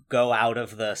you go out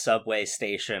of the subway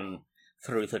station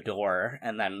through the door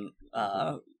and then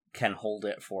can hold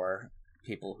it for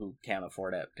people who can't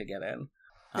afford it to get in.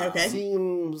 Okay.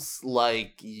 Seems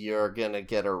like you're gonna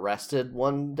get arrested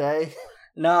one day.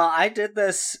 No, I did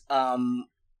this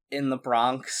in the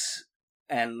Bronx,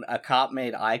 and a cop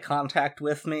made eye contact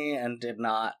with me and did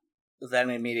not then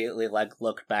immediately like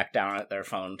look back down at their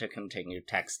phone to continue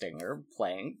texting or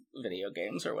playing video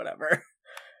games or whatever.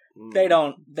 They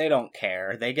don't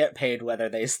care. They get paid whether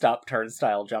they stop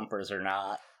turnstile jumpers or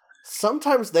not.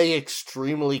 Sometimes they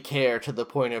extremely care to the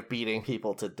point of beating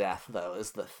people to death, though,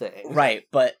 is the thing. Right,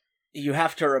 but you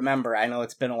have to remember, I know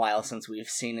it's been a while since we've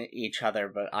seen each other,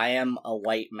 but I am a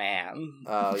white man.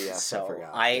 Oh, yes, so I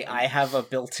forgot. I have a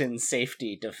built-in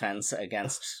safety defense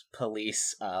against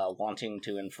police wanting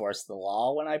to enforce the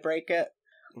law when I break it.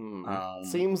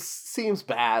 Seems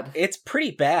bad. It's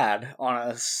pretty bad on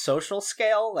a social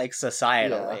scale, like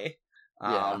societally.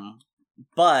 Yeah.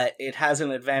 But it has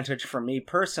an advantage for me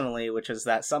personally, which is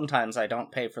that sometimes I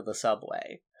don't pay for the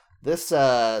subway. This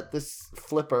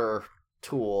flipper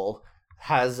tool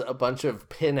has a bunch of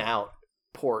pin-out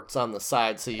ports on the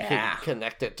side, so you can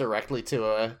connect it directly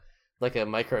to Like a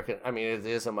it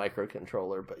is a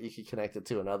microcontroller, but you could connect it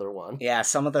to another one. Yeah,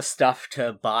 some of the stuff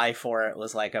to buy for it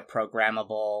was like a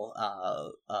programmable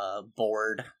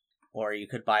board, or you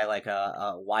could buy like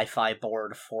a Wi-Fi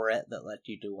board for it that let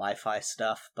you do Wi-Fi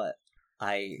stuff, but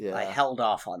I held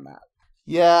off on that.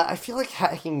 Yeah, I feel like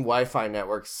hacking Wi-Fi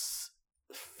networks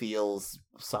feels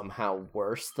somehow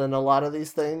worse than a lot of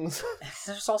these things.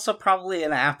 There's also probably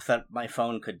an app that my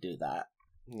phone could do that.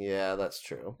 Yeah, that's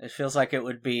true. It feels like it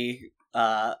would be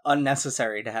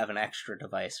unnecessary to have an extra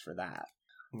device for that.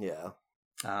 Yeah.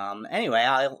 Anyway,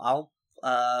 I'll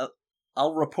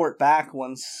report back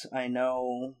once I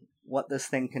know what this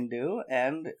thing can do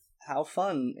and how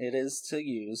fun it is to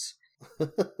use.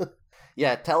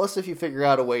 Yeah, tell us if you figure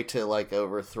out a way to, like,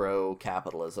 overthrow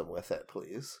capitalism with it,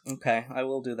 please. Okay, I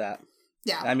will do that.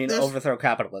 Yeah. I mean, overthrow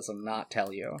capitalism, not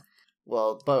tell you.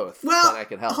 Well, both. Well, then I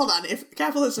can help. Hold on. If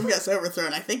capitalism gets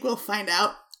overthrown, I think we'll find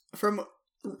out from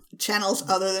channels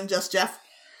other than just Jeff.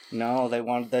 No, they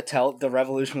want the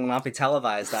revolution will not be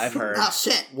televised, I've heard. Oh,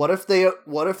 shit. What if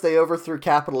they overthrew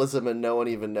capitalism and no one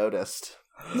even noticed?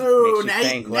 No, now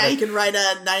you can write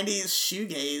a 90s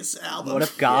shoegaze album. What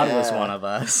if God was one of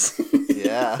us?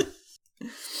 Yeah.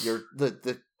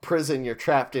 The prison you're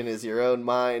trapped in is your own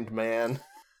mind, man.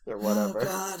 Or whatever. Oh,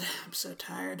 God. I'm so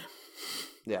tired.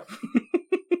 Yeah.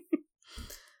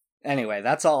 Anyway,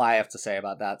 that's all I have to say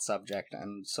about that subject,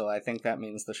 and so I think that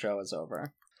means the show is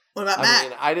over. What about Matt? I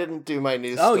mean, I didn't do my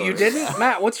news story. Oh, you didn't?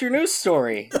 Matt, what's your news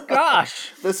story?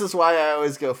 Gosh! This is why I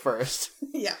always go first.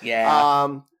 Yeah.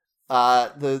 Yeah.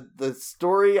 The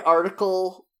story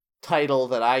article title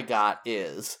that I got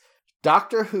is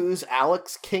Doctor Who's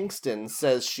Alex Kingston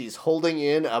says she's holding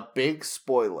in a big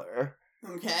spoiler.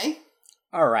 Okay.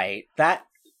 Alright, that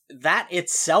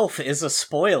itself is a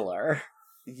spoiler.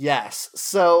 Yes,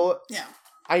 so... Yeah.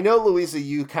 I know, Louisa,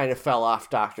 you kind of fell off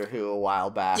Doctor Who a while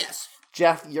back. Yes.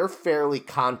 Jeff, you're fairly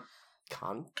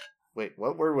Wait,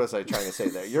 what word was I trying to say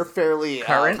there? You're fairly...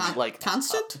 current?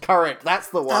 Constant? Current, that's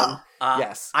the one.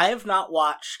 Yes. I have not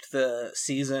watched the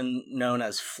season known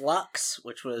as Flux,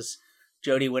 which was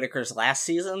Jodie Whittaker's last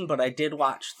season, but I did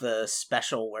watch the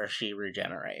special where she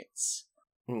regenerates.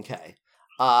 Okay.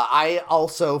 I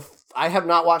have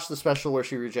not watched the special where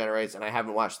she regenerates, and I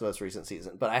haven't watched the most recent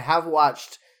season, but I have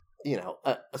watched,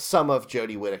 some of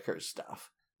Jodie Whittaker's stuff.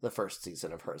 The first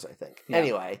season of hers, I think. Yeah.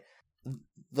 Anyway,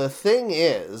 the thing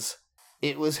is,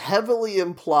 it was heavily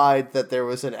implied that there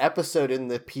was an episode in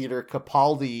the Peter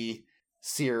Capaldi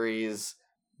series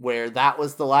where that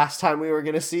was the last time we were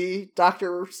going to see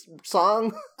Dr.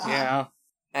 Song. Yeah.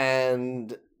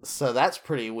 And so that's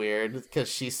pretty weird, because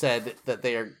she said that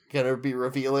they are going to be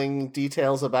revealing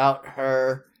details about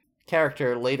her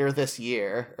character later this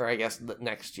year, or I guess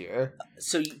next year.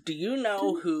 So do you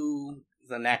know who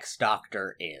the next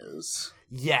Doctor is?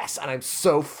 Yes, and I'm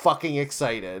so fucking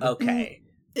excited. Okay.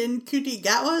 Ncuti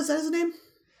Gatwa, is that his name?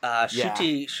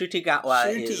 Ncuti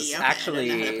Gatwa is actually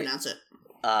I don't know how to pronounce it.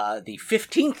 The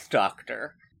 15th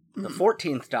Doctor, the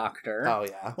 14th Doctor. Oh,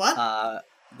 yeah. What?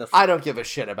 I don't give a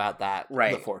shit about that.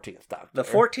 Right. The 14th Doctor. The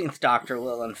 14th Doctor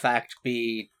will, in fact,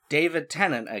 be David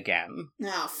Tennant again.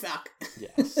 Oh, fuck.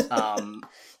 Yes.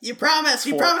 You promised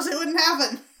it wouldn't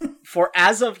happen. For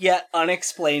as of yet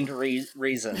unexplained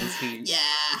reasons, he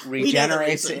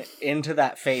regenerates into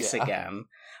that face again.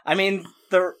 I mean,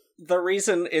 the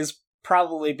reason is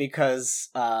probably because,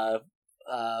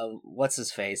 what's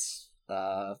his face?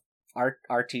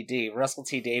 RTD, Russell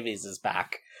T. Davies is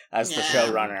back as the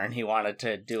showrunner, and he wanted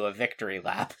to do a victory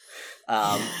lap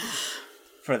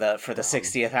for the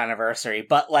 60th anniversary.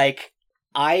 But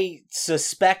I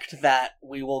suspect that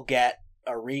we will get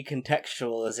a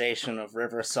recontextualization of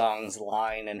River Song's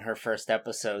line in her first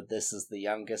episode, "This is the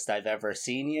youngest I've ever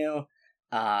seen you,"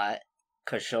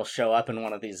 because she'll show up in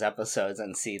one of these episodes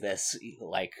and see this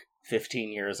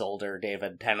 15 years older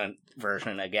David Tennant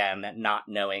version again, not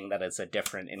knowing that it's a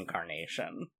different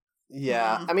incarnation.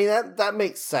 Yeah, I mean, that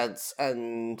makes sense,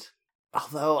 and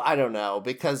although, I don't know,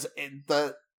 because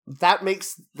that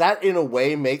in a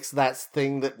way makes that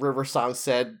thing that River Song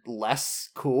said less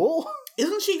cool.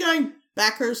 Isn't she going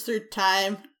backwards through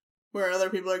time where other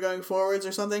people are going forwards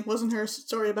or something? Wasn't her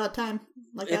story about time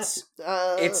that?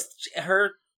 It's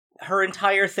her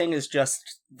entire thing is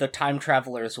just the time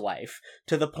traveler's wife,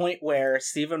 to the point where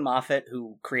Stephen Moffat,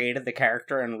 who created the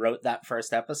character and wrote that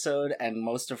first episode and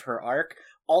most of her arc,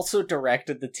 also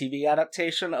directed the TV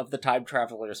adaptation of the time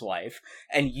traveler's wife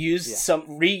and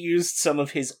reused some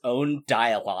of his own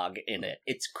dialogue in it.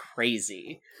 It's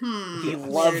crazy. He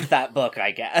loved that book,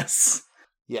 I guess.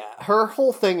 Yeah, her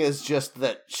whole thing is just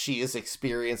that she is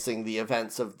experiencing the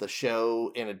events of the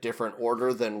show in a different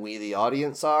order than we, the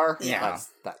audience, are. Yeah.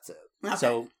 That's it. Okay.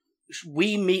 So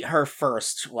we meet her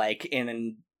first, like,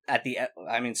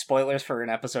 spoilers for an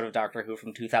episode of Doctor Who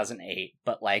from 2008,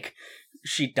 but, like,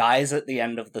 she dies at the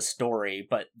end of the story,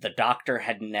 but the Doctor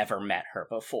had never met her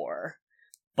before.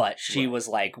 But she was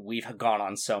like, we've gone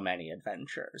on so many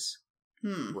adventures.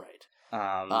 Right.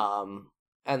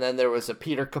 And then there was a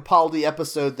Peter Capaldi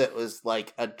episode that was,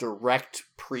 like, a direct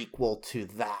prequel to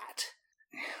that.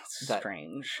 It's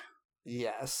strange.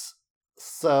 Yes.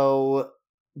 So,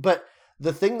 but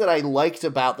the thing that I liked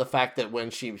about the fact that when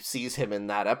she sees him in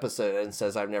that episode and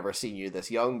says, I've never seen you this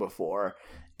young before,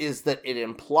 is that it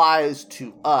implies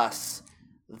to us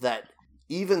that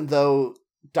even though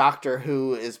Doctor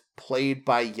Who is played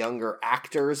by younger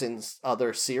actors in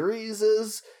other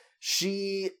series,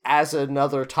 she, as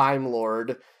another Time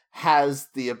Lord, has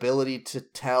the ability to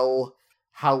tell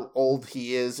how old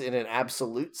he is in an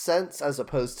absolute sense as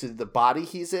opposed to the body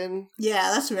he's in.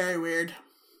 Yeah, that's very weird.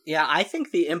 Yeah, I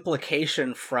think the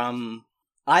implication from...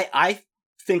 I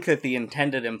think that the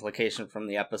intended implication from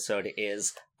the episode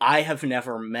is I have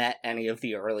never met any of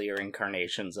the earlier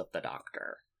incarnations of the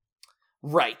Doctor.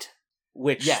 Right.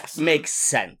 Which makes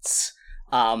sense.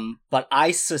 But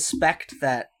I suspect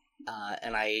that,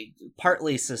 and I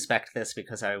partly suspect this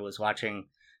because I was watching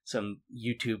some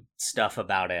YouTube stuff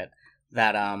about it,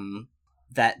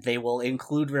 that they will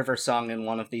include River Song in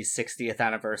one of these 60th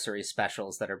anniversary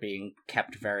specials that are being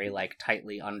kept very, like,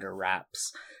 tightly under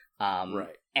wraps.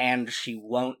 Right. And she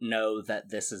won't know that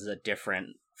this is a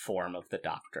different form of the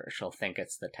Doctor. She'll think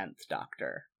it's the 10th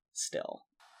Doctor still.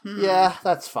 Yeah,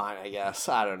 that's fine, I guess.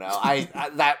 I don't know. I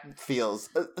that feels...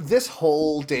 this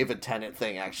whole David Tennant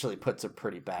thing actually puts a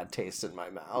pretty bad taste in my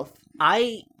mouth.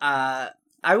 I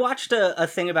watched a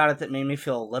thing about it that made me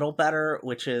feel a little better,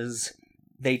 which is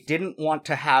they didn't want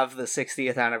to have the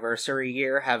 60th anniversary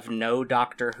year have no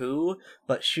Doctor Who,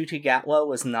 but Ncuti Gatwa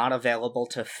was not available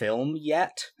to film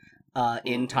yet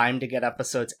in time to get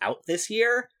episodes out this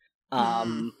year.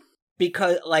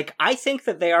 Because, like, I think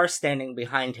that they are standing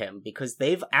behind him, because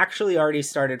they've actually already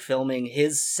started filming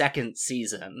his second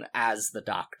season as the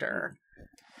Doctor.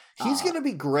 He's going to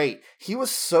be great. He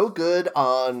was so good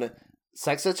on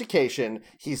Sex Education.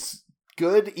 He's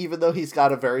good even though he's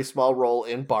got a very small role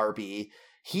in Barbie.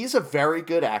 He's a very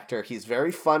good actor. He's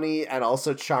very funny and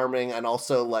also charming and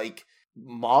also, like,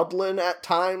 maudlin at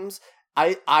times.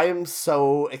 I am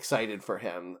so excited for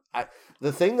him.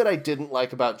 The thing that I didn't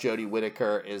like about Jodie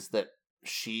Whittaker is that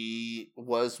she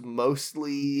was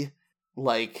mostly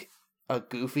like a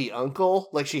goofy uncle.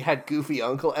 Like, she had goofy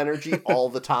uncle energy all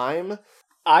the time.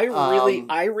 I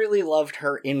really loved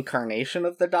her incarnation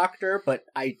of the Doctor, but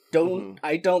I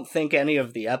don't think any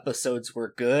of the episodes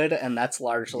were good, and that's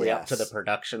largely up to the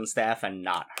production staff and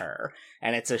not her.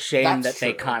 And it's a shame that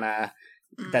they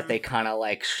kind of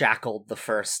like shackled the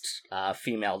first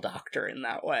female Doctor in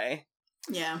that way.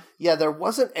 Yeah. Yeah, there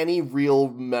wasn't any real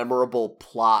memorable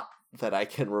plot that I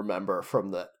can remember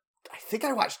from the... I think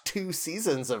I watched 2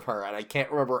 seasons of her, and I can't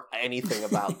remember anything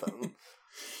about them.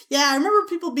 Yeah, I remember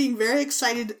people being very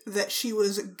excited that she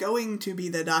was going to be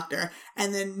the Doctor,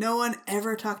 and then no one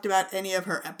ever talked about any of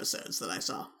her episodes that I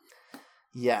saw.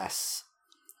 Yes.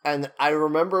 And I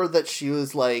remember that she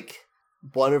was, like...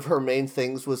 one of her main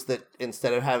things was that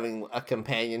instead of having a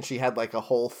companion, she had, like, a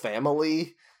whole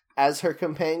family as her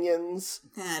companions.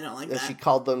 I don't like that. She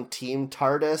called them Team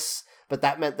TARDIS, but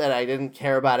that meant that I didn't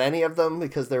care about any of them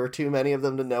because there were too many of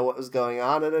them to know what was going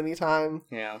on at any time.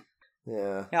 Yeah.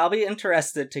 Yeah. Yeah, I'll be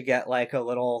interested to get, like, a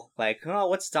little, like, oh,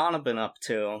 what's Donna been up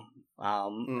to?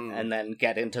 And then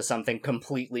get into something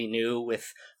completely new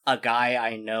with a guy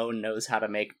I know knows how to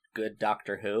make good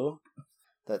Doctor Who.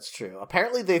 That's true.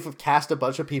 Apparently they've cast a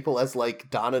bunch of people as, like,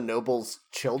 Donna Noble's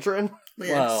children.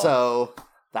 Weird. So,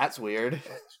 that's weird.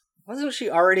 Wasn't she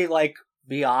already, like,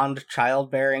 beyond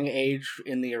childbearing age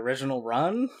in the original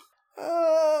run?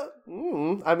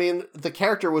 I mean, the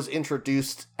character was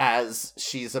introduced as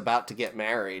she's about to get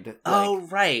married. Like, oh,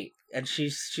 right. And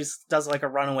she does, like, a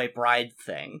runaway bride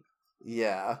thing.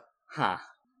 Yeah. Huh.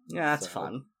 Yeah, that's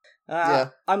fun. Yeah.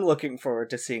 I'm looking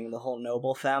forward to seeing the whole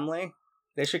Noble family.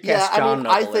 They should cast John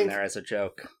Noble in there as a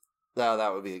joke. No,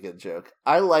 that would be a good joke.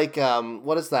 I like,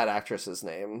 what is that actress's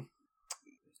name?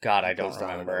 God, I don't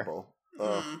remember.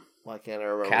 Why can't I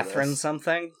remember Catherine this?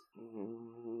 something?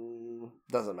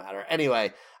 Doesn't matter.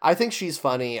 Anyway, I think she's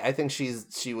funny. I think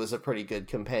she was a pretty good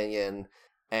companion,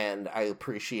 and I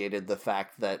appreciated the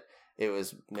fact that it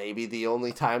was maybe the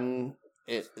only time...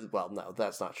 well, no,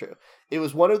 that's not true. It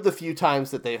was one of the few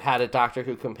times that they've had a Doctor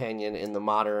Who companion in the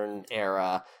modern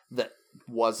era that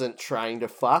wasn't trying to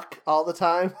fuck all the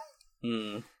time.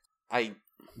 Mm.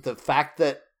 The fact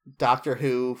that Doctor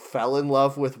Who fell in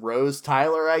love with Rose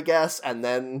Tyler, I guess, and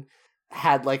then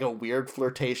had like a weird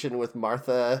flirtation with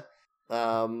Martha.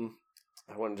 I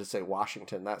wanted to say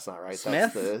Washington. That's not right.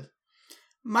 Smith? That's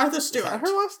Martha Is Stewart. that her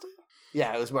last name?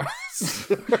 Yeah, it was Martha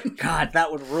Stewart. God,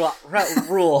 that would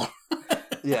rule.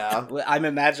 Yeah. I'm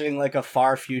imagining like a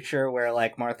far future where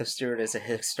like Martha Stewart is a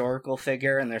historical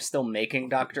figure and they're still making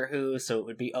Doctor Who, so it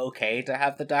would be okay to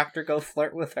have the Doctor go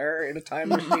flirt with her in a time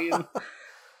machine.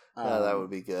 That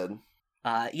would be good.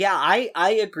 Yeah,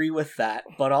 I agree with that,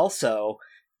 but also,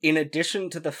 in addition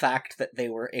to the fact that they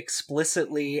were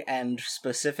explicitly and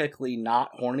specifically not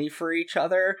horny for each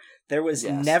other, there was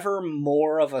never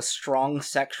more of a strong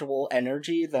sexual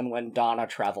energy than when Donna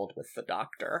traveled with the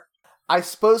Doctor. I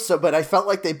suppose so, but I felt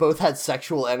like they both had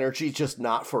sexual energy, just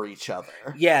not for each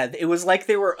other. Yeah, it was like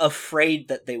they were afraid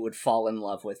that they would fall in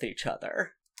love with each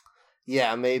other.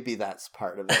 Yeah, maybe that's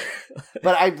part of it.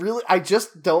 But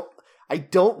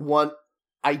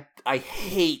I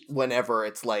hate whenever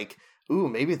it's like, ooh,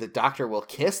 maybe the Doctor will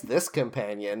kiss this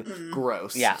companion.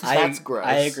 Gross. Yeah, that's gross.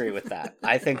 I agree with that.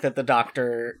 I think that the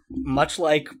Doctor, much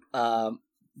like the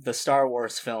Star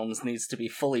Wars films, needs to be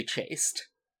fully chaste.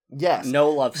 Yes. No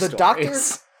love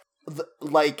stories. The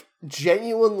Doctor,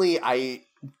 genuinely, I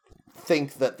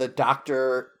think that the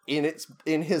Doctor, in their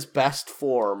best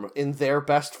form,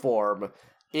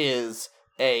 is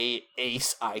a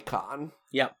ace icon.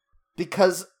 Yep.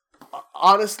 Because,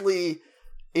 honestly,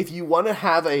 if you want to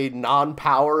have a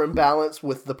non-power imbalance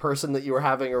with the person that you are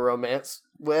having a romance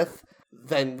with,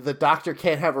 then the Doctor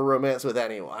can't have a romance with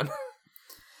anyone.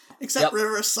 Except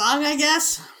River Song, I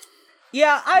guess.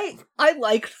 Yeah, I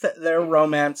liked that their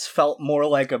romance felt more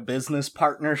like a business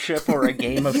partnership or a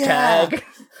game of tag.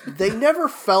 They never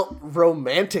felt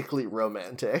romantically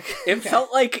romantic. It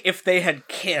felt like if they had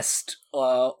kissed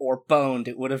or boned,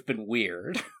 it would have been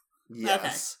weird.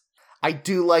 Yes. Okay. I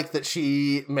do like that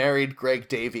she married Greg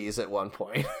Davies at one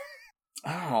point.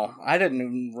 Oh, I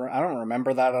don't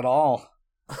remember that at all.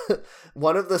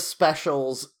 One of the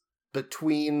specials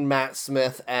between Matt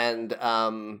Smith and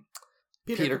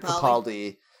Peter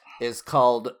Capaldi is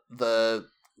called the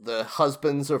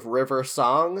Husbands of River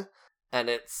Song, and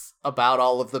it's about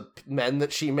all of the men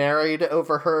that she married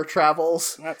over her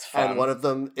travels. That's fun. And one of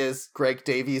them is Greg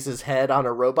Davies' head on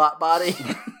a robot body.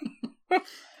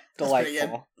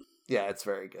 Delightful. Yeah, it's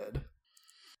very good.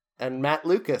 And Matt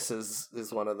Lucas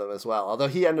is one of them as well, although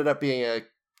he ended up being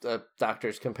a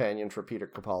Doctor's companion for Peter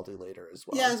Capaldi later as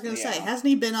well. Yeah, I was going to say, hasn't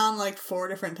he been on 4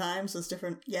 different times as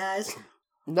different guys?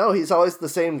 No, he's always the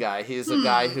same guy. He's a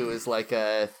guy who is like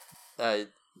a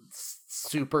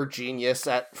super genius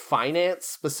at finance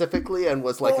specifically and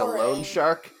was like a loan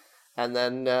shark. And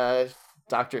then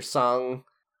Dr. Sung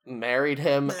married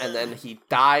him and then he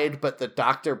died, but the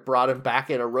Doctor brought him back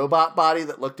in a robot body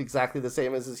that looked exactly the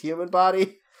same as his human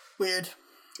body. Weird.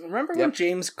 Remember when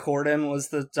James Corden was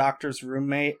the Doctor's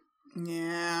roommate?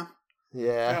 Yeah.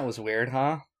 Yeah. That was weird,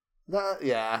 huh?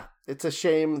 Yeah. It's a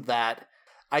shame that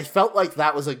I felt like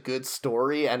that was a good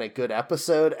story and a good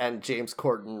episode, and James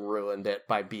Corden ruined it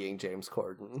by being James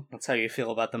Corden. That's how you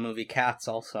feel about the movie Cats,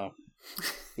 also.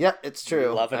 Yep, it's true.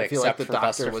 You love it, I feel like the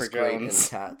Doctor was great in Jones.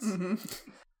 Cats.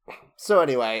 So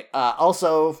anyway,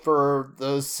 also for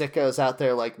those sickos out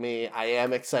there like me, I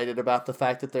am excited about the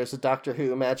fact that there's a Doctor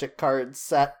Who Magic Cards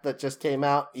set that just came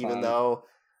out, even though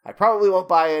I probably won't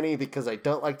buy any because I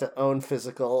don't like to own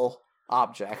physical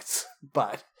objects,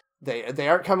 but they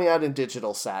aren't coming out in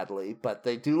digital, sadly, but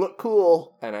they do look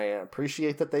cool, and I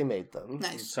appreciate that they made them.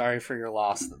 Nice. Sorry for your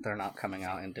loss that they're not coming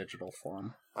out in digital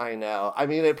form. I know. I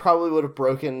mean, it probably would have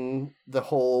broken the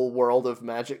whole world of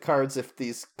Magic cards if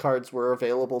these cards were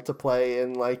available to play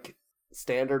in,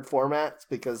 standard formats,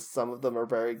 because some of them are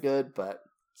very good, but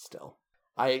still.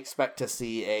 I expect to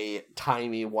see a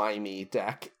timey-wimey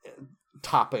deck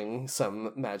topping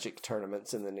some Magic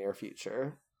tournaments in the near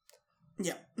future.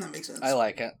 Yep, that makes sense. I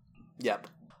like it. Yep.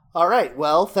 All right,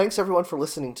 well, thanks everyone for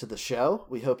listening to the show.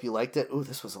 We hope you liked it. Ooh,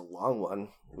 this was a long one.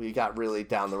 We got really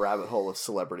down the rabbit hole of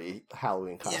celebrity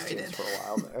Halloween costumes for a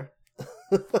while there.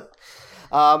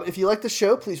 If you like the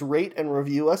show, please rate and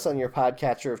review us on your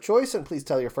podcatcher of choice, and please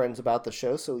tell your friends about the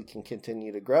show so we can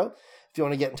continue to grow. If you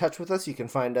want to get in touch with us, you can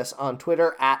find us on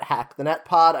Twitter at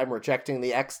HackTheNetPod. I'm rejecting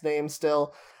the X name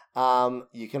still.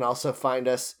 You can also find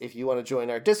us, if you want to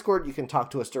join our Discord, you can talk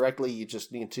to us directly. You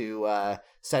just need to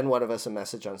send one of us a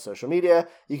message on social media.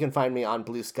 You can find me on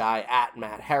Blue Sky at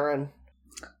Matt Heron.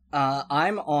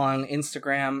 I'm on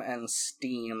Instagram and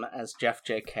Steam as Jeff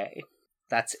JK.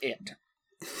 That's it.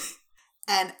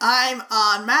 And I'm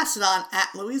on Mastodon at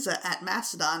Louisa at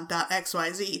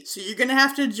mastodon.xyz. So you're going to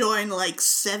have to join like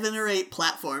 7 or 8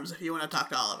 platforms if you want to talk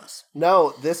to all of us.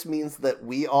 No, this means that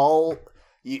we all...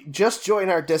 You just join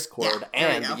our Discord,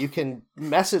 and you can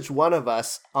message one of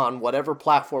us on whatever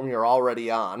platform you're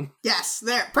already on. Yes,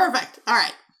 there. Perfect. All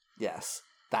right. Yes,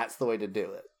 that's the way to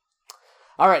do it.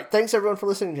 All right, thanks everyone for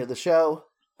listening to the show.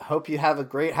 Hope you have a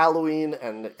great Halloween,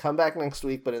 and come back next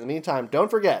week. But in the meantime, don't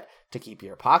forget to keep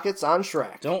your pockets on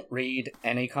Shrek. Don't read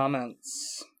any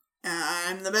comments.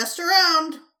 I'm the best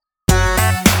around.